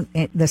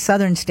the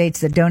southern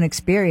states that don't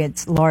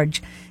experience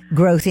large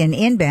growth in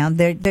inbound,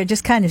 they're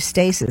just kind of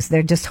stasis.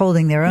 They're just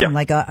holding their own,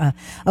 like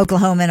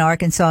Oklahoma and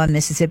Arkansas and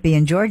Mississippi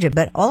and Georgia.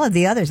 But all of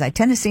the others, like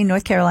Tennessee,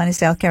 North Carolina,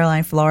 South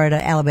Carolina,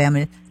 Florida,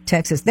 Alabama,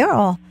 Texas, they're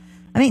all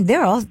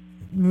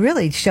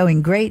really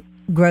showing great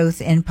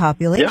growth in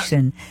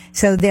population. Yeah.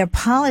 So their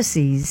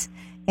policies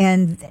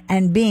and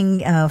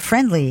being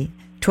friendly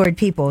toward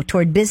people,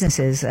 toward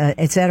businesses,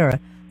 et cetera,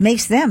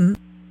 makes them,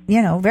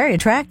 very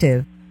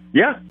attractive.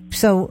 Yeah.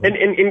 So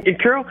and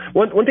Carol,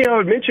 one thing I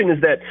would mention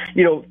is that,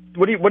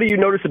 what do you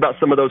notice about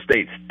some of those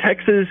states?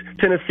 Texas,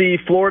 Tennessee,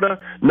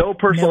 Florida, no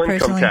personal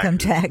income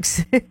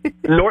tax.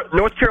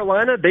 North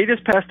Carolina, they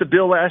just passed a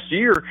bill last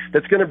year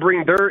that's going to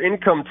bring their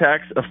income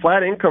tax, a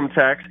flat income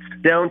tax,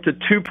 down to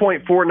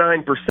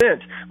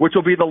 2.49%, which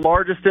will be the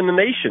largest in the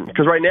nation.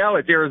 Because right now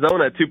it's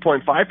Arizona at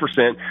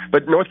 2.5%,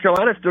 but North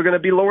Carolina is still going to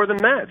be lower than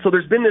that. So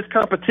there's been this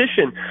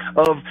competition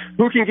of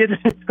who can get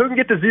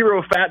to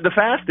zero the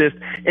fastest,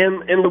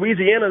 and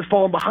Louisiana has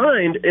fallen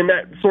behind in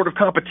that sort of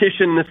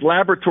competition, this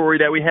laboratory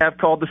that we have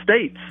called the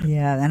states.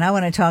 Yeah, and I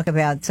want to talk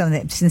about some of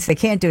that. Since they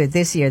can't do it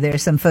this year, there are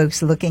some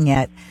folks looking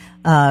at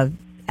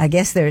I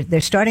guess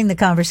they're starting the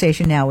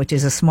conversation now, which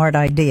is a smart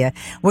idea.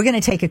 We're going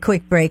to take a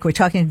quick break. We're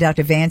talking to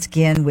Dr. Vance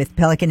Ginn with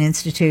Pelican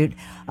Institute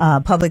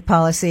Public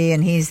Policy,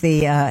 and he's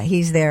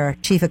their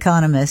chief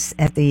economist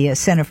at the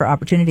Center for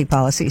Opportunity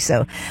Policy.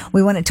 So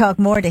we want to talk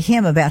more to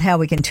him about how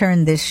we can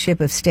turn this ship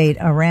of state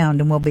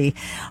around, and we'll be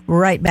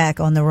right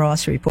back on the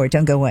Ross Report.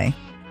 Don't go away.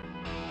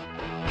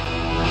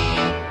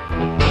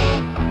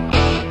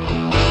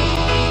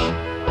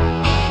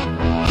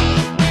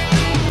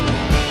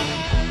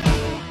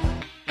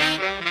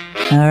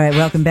 All right,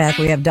 welcome back.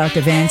 We have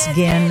Dr. Vance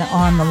Ginn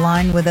on the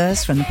line with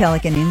us from the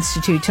Pelican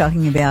Institute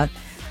talking about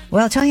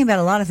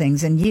a lot of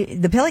things. And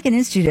the Pelican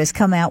Institute has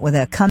come out with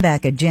a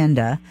comeback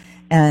agenda.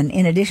 And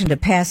in addition to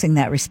passing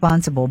that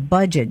responsible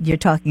budget, you're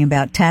talking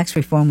about tax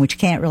reform, which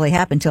can't really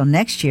happen until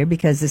next year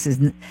because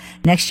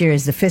next year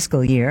is the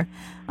fiscal year.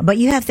 But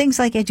you have things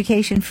like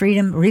education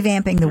freedom,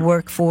 revamping the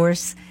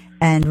workforce,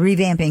 and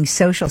revamping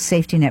social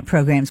safety net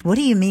programs. What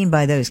do you mean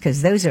by those?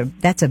 Because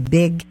that's a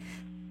big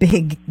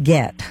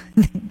get,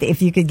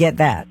 if you could get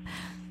that.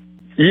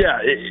 Yeah,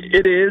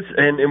 it is,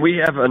 and we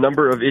have a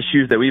number of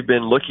issues that we've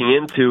been looking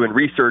into and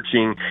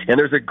researching, and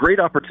there's a great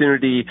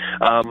opportunity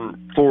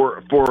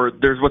for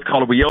there's what's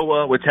called a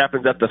WIOA, which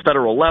happens at the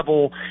federal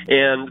level,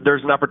 and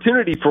there's an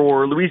opportunity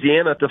for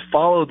Louisiana to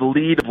follow the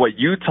lead of what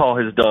Utah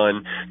has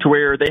done, to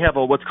where they have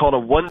what's called a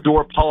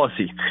one-door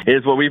policy,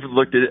 is what we've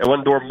looked at, a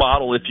one-door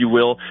model, if you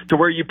will, to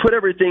where you put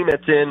everything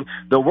that's in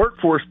the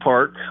workforce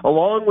part,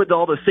 along with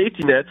all the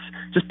safety nets,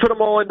 just put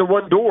them all into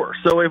one door.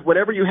 So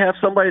whenever you have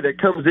somebody that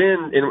comes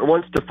in and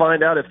wants to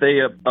find out if they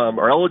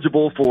are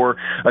eligible for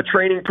a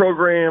training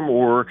program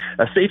or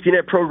a safety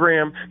net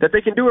program, that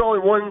they can do it all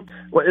in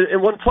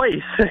one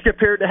place,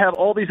 compared to have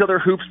all these other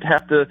hoops to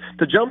have to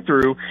jump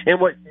through. And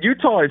what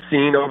Utah has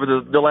seen over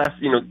the last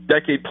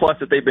decade plus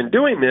that they've been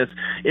doing this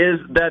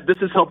is that this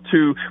has helped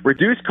to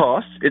reduce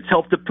costs. It's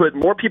helped to put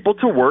more people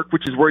to work,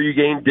 which is where you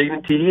gain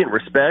dignity and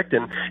respect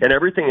and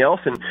everything else,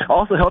 and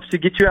also helps to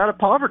get you out of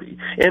poverty.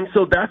 And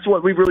so that's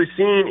what we've really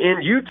seen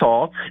in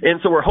Utah.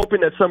 And so we're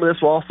hoping that some of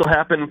this will also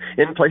happen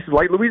in places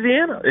like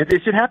Louisiana.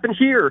 It should happen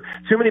here.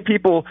 Too many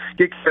people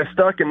get kind of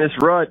stuck in this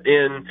rut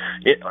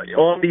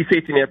on these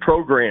safety net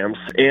programs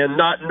and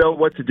not know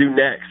what to do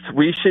next.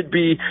 We should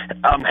be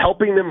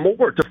helping them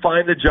more to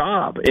find a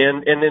job.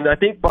 And then I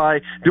think by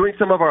doing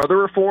some of our other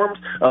reforms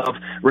of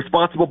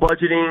responsible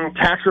budgeting,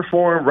 tax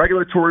reform,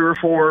 regulatory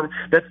reform,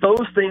 that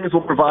those things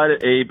will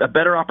provide a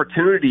better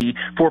opportunity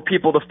for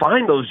people to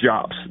find those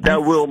jobs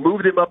that will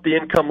move them up the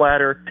income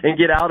ladder and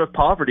get out of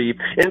poverty.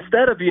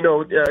 Instead of,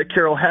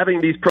 Carol,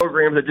 having these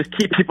programs that just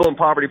keep people in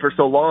poverty for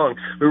so long,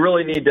 we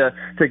really need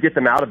to get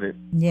them out of it.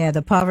 Yeah,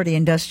 the poverty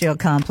industrial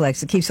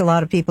complex. It keeps a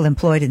lot of people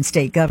employed in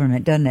state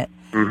government, doesn't it?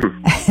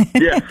 Mm-hmm.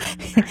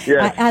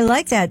 Yeah. I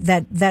like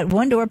that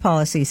one-door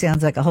policy.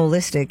 Sounds like a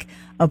holistic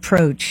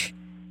approach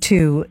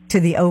to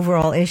the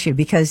overall issue,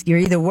 because you're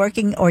either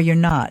working or you're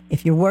not.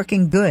 If you're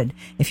working, good.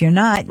 If you're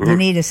not, you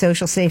need a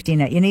social safety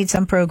net. You need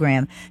some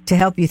program to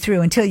help you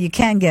through until you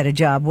can get a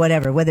job,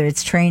 whether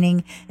it's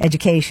training,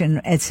 education,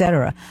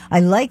 etc.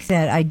 I like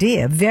that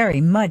idea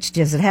very much.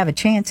 Does it have a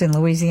chance in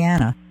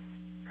Louisiana?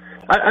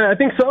 I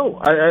think so.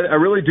 I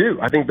really do.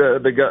 I think the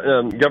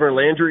Governor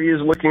Landry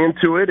is looking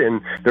into it, and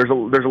there's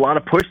a lot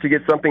of push to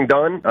get something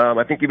done.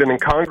 I think even in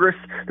Congress,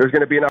 there's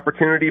going to be an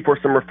opportunity for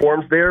some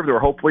reforms there, where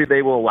hopefully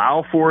they will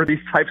allow for these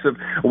types of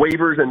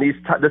waivers and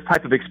this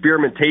type of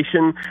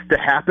experimentation to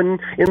happen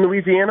in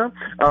Louisiana.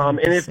 And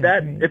if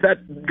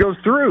that goes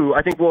through,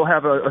 I think we'll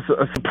have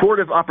a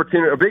supportive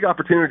opportunity, a big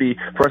opportunity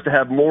for us to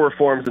have more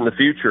reforms in the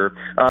future.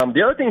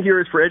 The other thing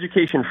here is for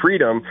education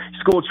freedom,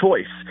 school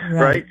choice,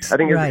 right? I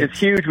think it's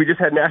huge. We just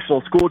had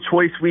National School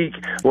Choice Week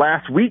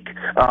last week.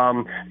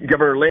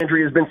 Governor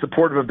Landry has been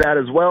supportive of that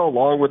as well,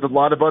 along with a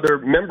lot of other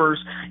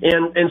members.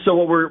 And so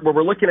what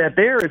we're looking at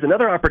there is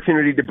another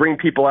opportunity to bring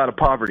people out of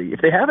poverty.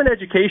 If they have an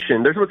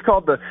education, there's what's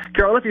called Carol, I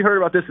don't know if you heard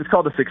about this, it's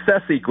called the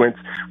success sequence,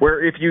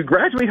 where if you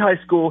graduate high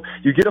school,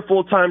 you get a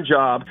full-time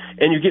job,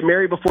 and you get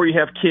married before you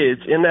have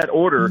kids, in that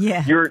order,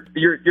 you're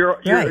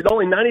right.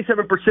 only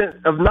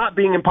 97% of not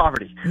being in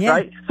poverty,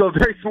 right? So a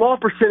very small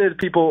percentage of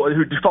people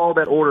who follow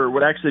that order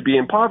would actually be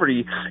in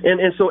poverty.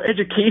 And so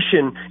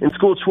education and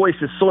school choice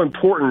is so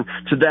important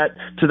to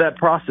that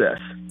process.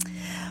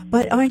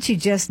 But aren't you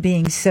just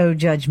being so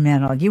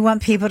judgmental? You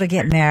want people to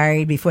get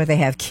married before they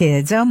have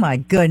kids. Oh my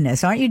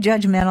goodness. Aren't you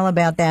judgmental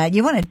about that?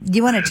 You want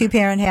a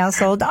two-parent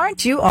household?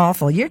 Aren't you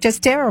awful? You're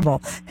just terrible.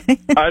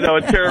 I know,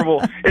 it's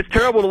terrible. It's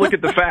terrible to look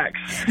at the facts.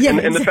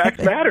 And the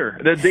facts matter.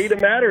 The data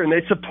matter, and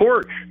they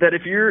support that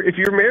if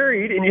you're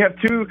married and you have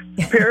two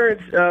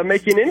parents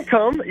making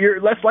income,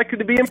 you're less likely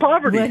to be in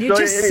poverty. Well, you're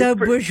just so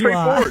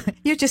bourgeois.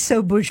 You're just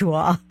so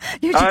bourgeois.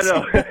 I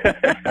know.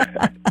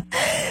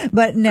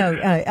 But no,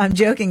 I'm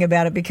joking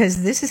about it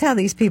because this is how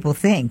these people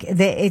think.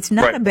 It's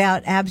not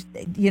about,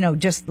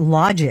 just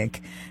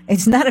logic.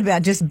 It's not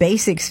about just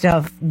basic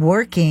stuff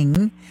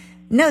working.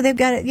 No, they've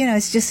got it.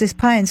 It's just this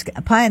pie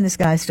in the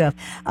sky stuff.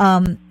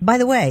 By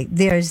the way,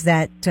 there's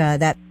that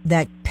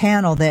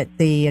panel that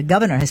the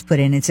governor has put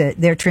in. It's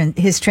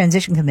his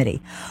transition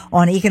committee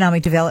on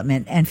economic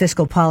development and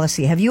fiscal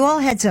policy. Have you all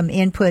had some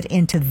input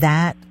into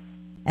that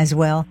as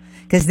well?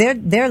 Because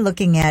they're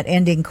looking at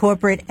ending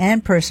corporate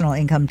and personal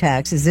income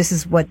taxes. This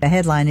is what the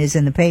headline is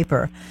in the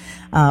paper,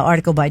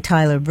 article by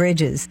Tyler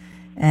Bridges.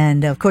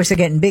 And of course, they're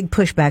getting big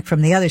pushback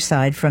from the other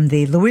side, from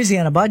the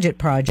Louisiana Budget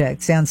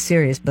Project. Sounds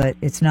serious, but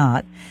it's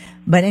not.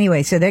 But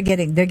anyway, so they're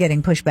getting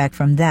pushback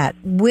from that.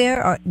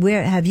 Where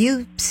have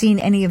you seen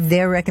any of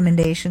their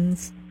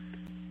recommendations?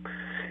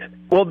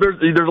 Well,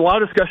 there's a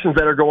lot of discussions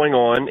that are going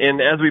on,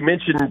 and as we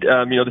mentioned,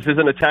 this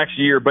isn't a tax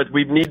year, but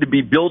we need to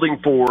be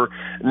building for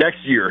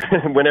next year,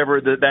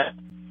 whenever that.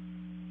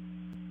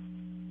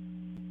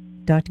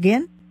 Dr.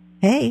 Ginn?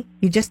 Hey,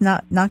 you just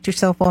knocked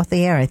yourself off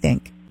the air, I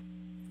think.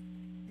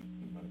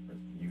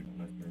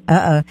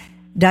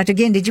 Dr.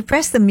 Ginn, did you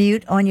press the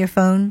mute on your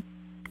phone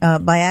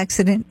by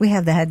accident? We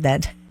have had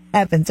that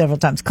happen several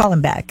times. Call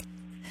him back.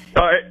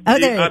 All right.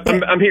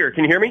 I'm here.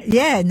 Can you hear me?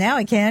 Yeah, now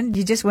I can.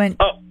 You just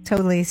went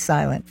totally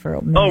silent for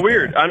a minute. Oh,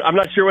 weird. I'm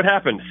not sure what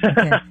happened.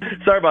 Okay.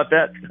 Sorry about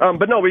that.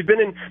 But no,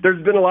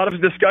 there's been a lot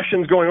of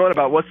discussions going on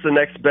about what's the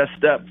next best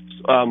step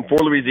for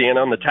Louisiana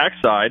on the tax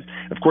side.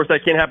 Of course,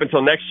 that can't happen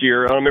until next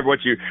year. I don't remember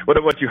what you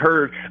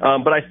heard,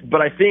 but I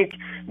think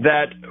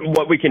that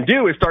what we can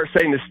do is start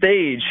setting the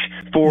stage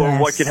for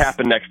what could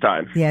happen next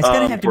time. Yeah, it's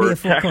going to have to be a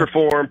full tax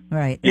reform,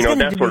 right?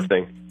 That sort of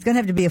thing. It's going to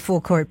have to be a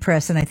full court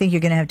press, and I think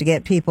you're going to have to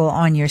get people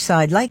on your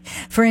side. Like,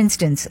 for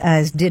instance,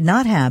 as did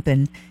not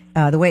happen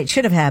the way it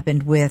should have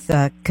happened with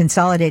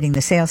consolidating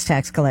the sales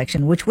tax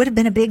collection, which would have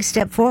been a big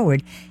step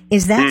forward.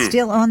 Is that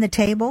still on the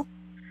table?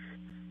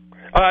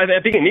 I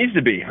think it needs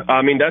to be.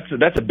 I mean,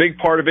 that's a big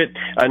part of it.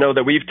 I know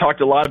that we've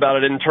talked a lot about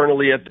it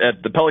internally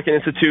at the Pelican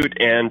Institute,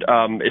 and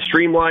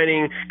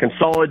streamlining,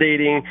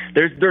 consolidating.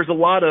 There's a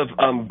lot of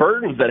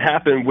burdens that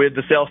happen with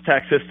the sales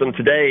tax system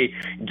today,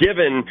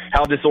 given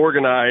how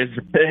disorganized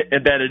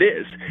that it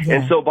is. Yeah.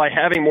 And so by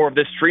having more of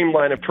this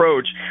streamlined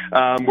approach,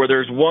 where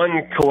there's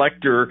one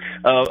collector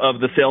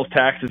of the sales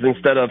taxes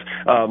instead of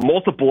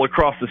multiple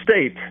across the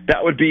state,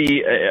 that would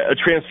be a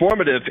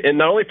transformative, and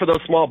not only for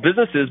those small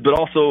businesses, but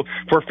also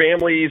for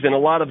families and a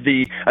lot of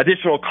the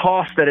additional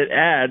costs that it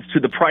adds to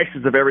the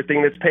prices of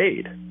everything that's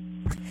paid.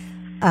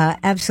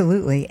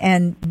 Absolutely.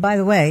 And by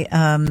the way,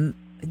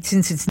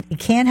 since it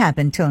can't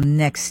happen until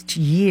next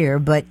year,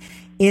 but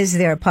is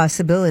there a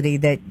possibility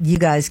that you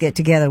guys get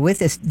together with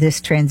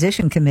this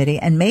transition committee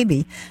and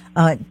maybe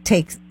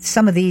take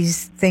some of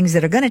these things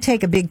that are going to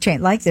take a big change,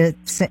 like the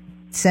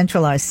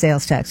centralized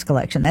sales tax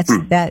collection? That's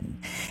that.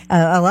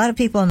 A lot of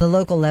people on the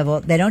local level,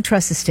 they don't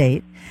trust the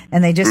state.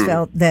 And they just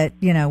felt that,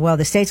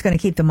 the state's going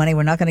to keep the money.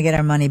 We're not going to get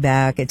our money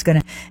back.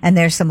 And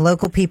there's some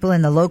local people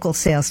in the local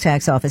sales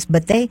tax office.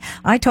 But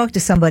I talked to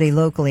somebody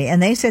locally,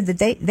 and they said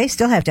that they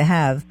still have to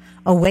have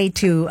a way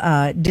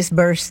to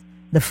disperse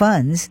the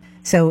funds.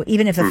 So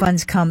even if the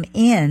funds come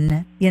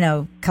in,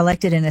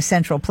 collected in a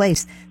central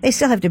place, they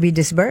still have to be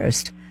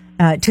dispersed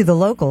to the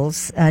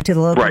locals, to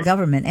the local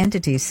government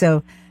entities.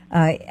 So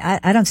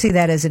I don't see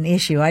that as an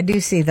issue. I do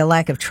see the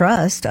lack of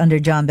trust under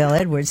John Bell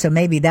Edwards, so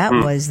maybe that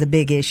was the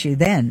big issue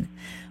then.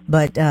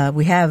 But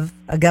we have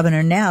a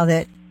governor now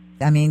that,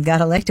 got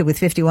elected with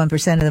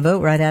 51% of the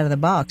vote right out of the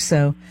box.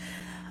 So,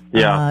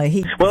 Carol, I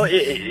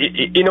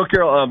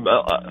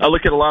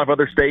look at a lot of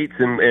other states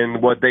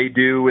and what they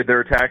do with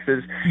their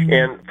taxes,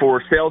 and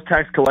for sales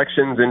tax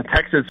collections in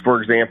Texas,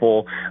 for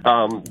example,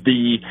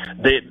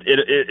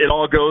 it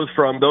all goes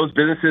from those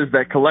businesses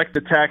that collect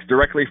the tax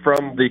directly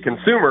from the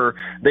consumer.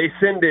 They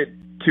send it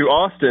to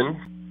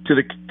Austin to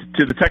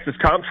to the Texas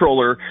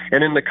comptroller,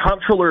 and then the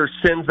comptroller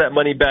sends that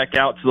money back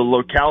out to the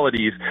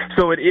localities.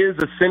 So it is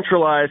a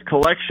centralized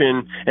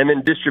collection and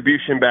then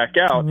distribution back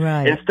out,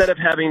 instead of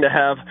having to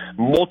have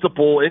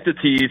multiple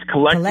entities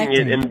collecting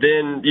it, and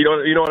then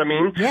you know what I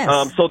mean.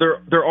 Yes. So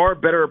there are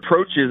better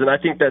approaches, and I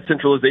think that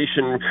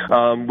centralization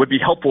would be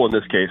helpful in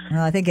this case.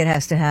 Well, I think it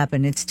has to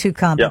happen. It's too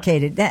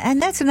complicated,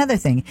 and that's another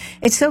thing.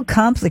 It's so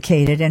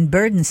complicated and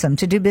burdensome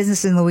to do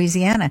business in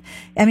Louisiana.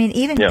 I mean,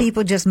 even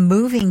people just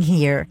moving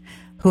here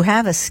who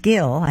have a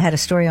skill. I had a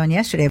story on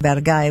yesterday about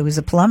a guy who was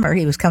a plumber.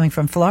 He was coming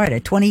from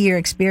Florida, 20-year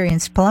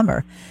experienced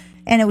plumber.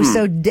 And it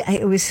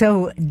was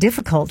so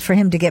difficult for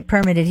him to get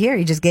permitted here.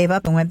 He just gave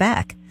up and went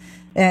back.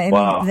 I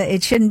mean,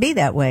 it shouldn't be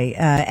that way.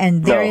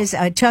 And there is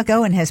Chuck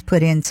Owen has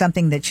put in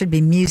something that should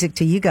be music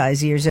to you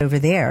guys' ears over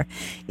there,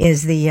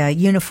 is the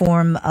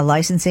Uniform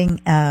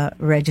Licensing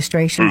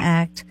Registration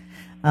Act.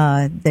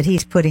 That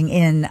he's putting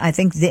in, I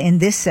think, in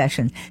this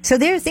session. So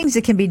there are things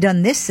that can be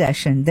done this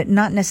session that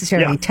not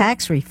necessarily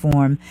tax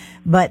reform,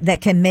 but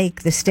that can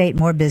make the state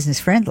more business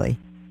friendly.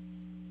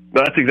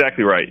 That's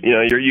exactly right.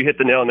 You hit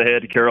the nail on the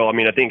head, Carol. I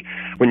mean, I think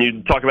when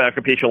you talk about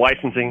occupational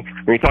licensing,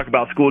 when you talk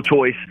about school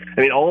choice,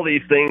 I mean, all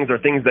these things are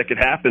things that could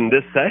happen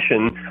this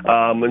session.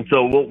 And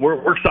so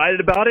we're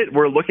excited about it.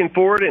 We're looking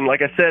forward. And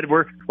like I said,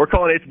 we're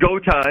calling it go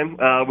time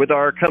with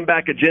our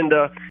comeback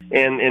agenda.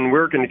 And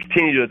we're going to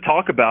continue to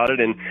talk about it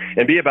and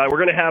be about it.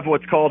 We're going to have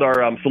what's called our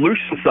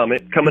Solution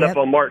Summit coming up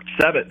on March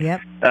 7th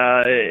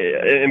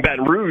in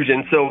Baton Rouge.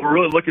 And so we're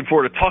really looking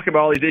forward to talking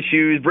about all these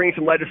issues, bring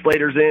some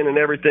legislators in and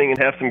everything, and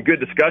have some good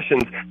discussions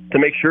to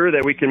make sure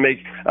that we can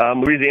make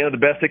Louisiana the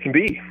best it can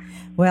be.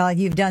 Well,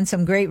 you've done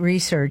some great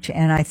research,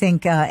 and I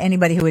think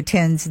anybody who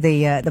attends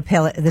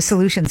the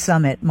Solution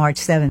Summit March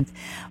 7th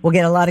will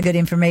get a lot of good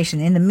information.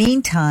 In the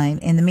meantime,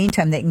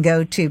 they can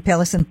go to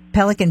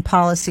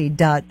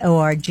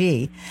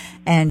pelicanpolicy.org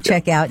and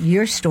check out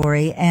your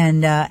story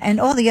and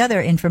all the other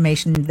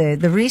information.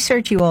 The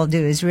research you all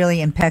do is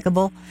really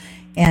impeccable,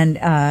 and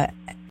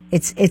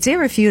it's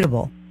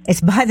irrefutable. It's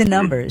by the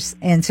numbers,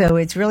 and so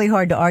it's really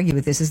hard to argue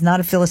with this. It's not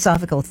a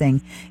philosophical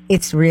thing.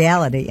 It's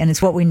reality, and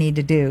it's what we need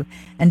to do.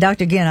 And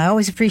Dr. Ginn, I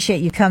always appreciate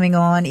you coming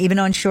on, even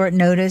on short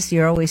notice.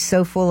 You're always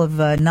so full of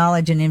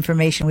knowledge and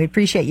information. We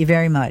appreciate you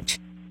very much.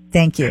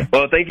 Thank you.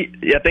 Well, thank you.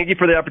 Yeah, thank you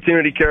for the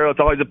opportunity, Carol.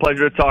 It's always a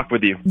pleasure to talk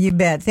with you. You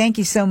bet. Thank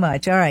you so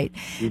much. All right.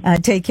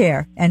 Take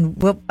care. And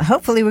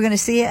hopefully we're going to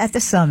see you at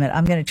the summit.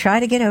 I'm going to try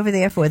to get over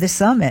there for the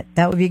summit.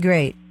 That would be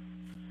great.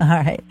 All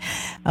right.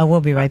 We'll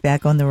be right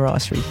back on the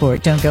Ross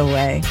Report. Don't go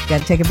away. Got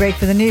to take a break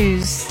for the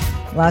news.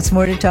 Lots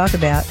more to talk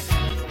about.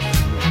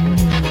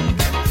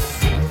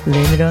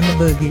 Blame it on the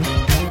boogie.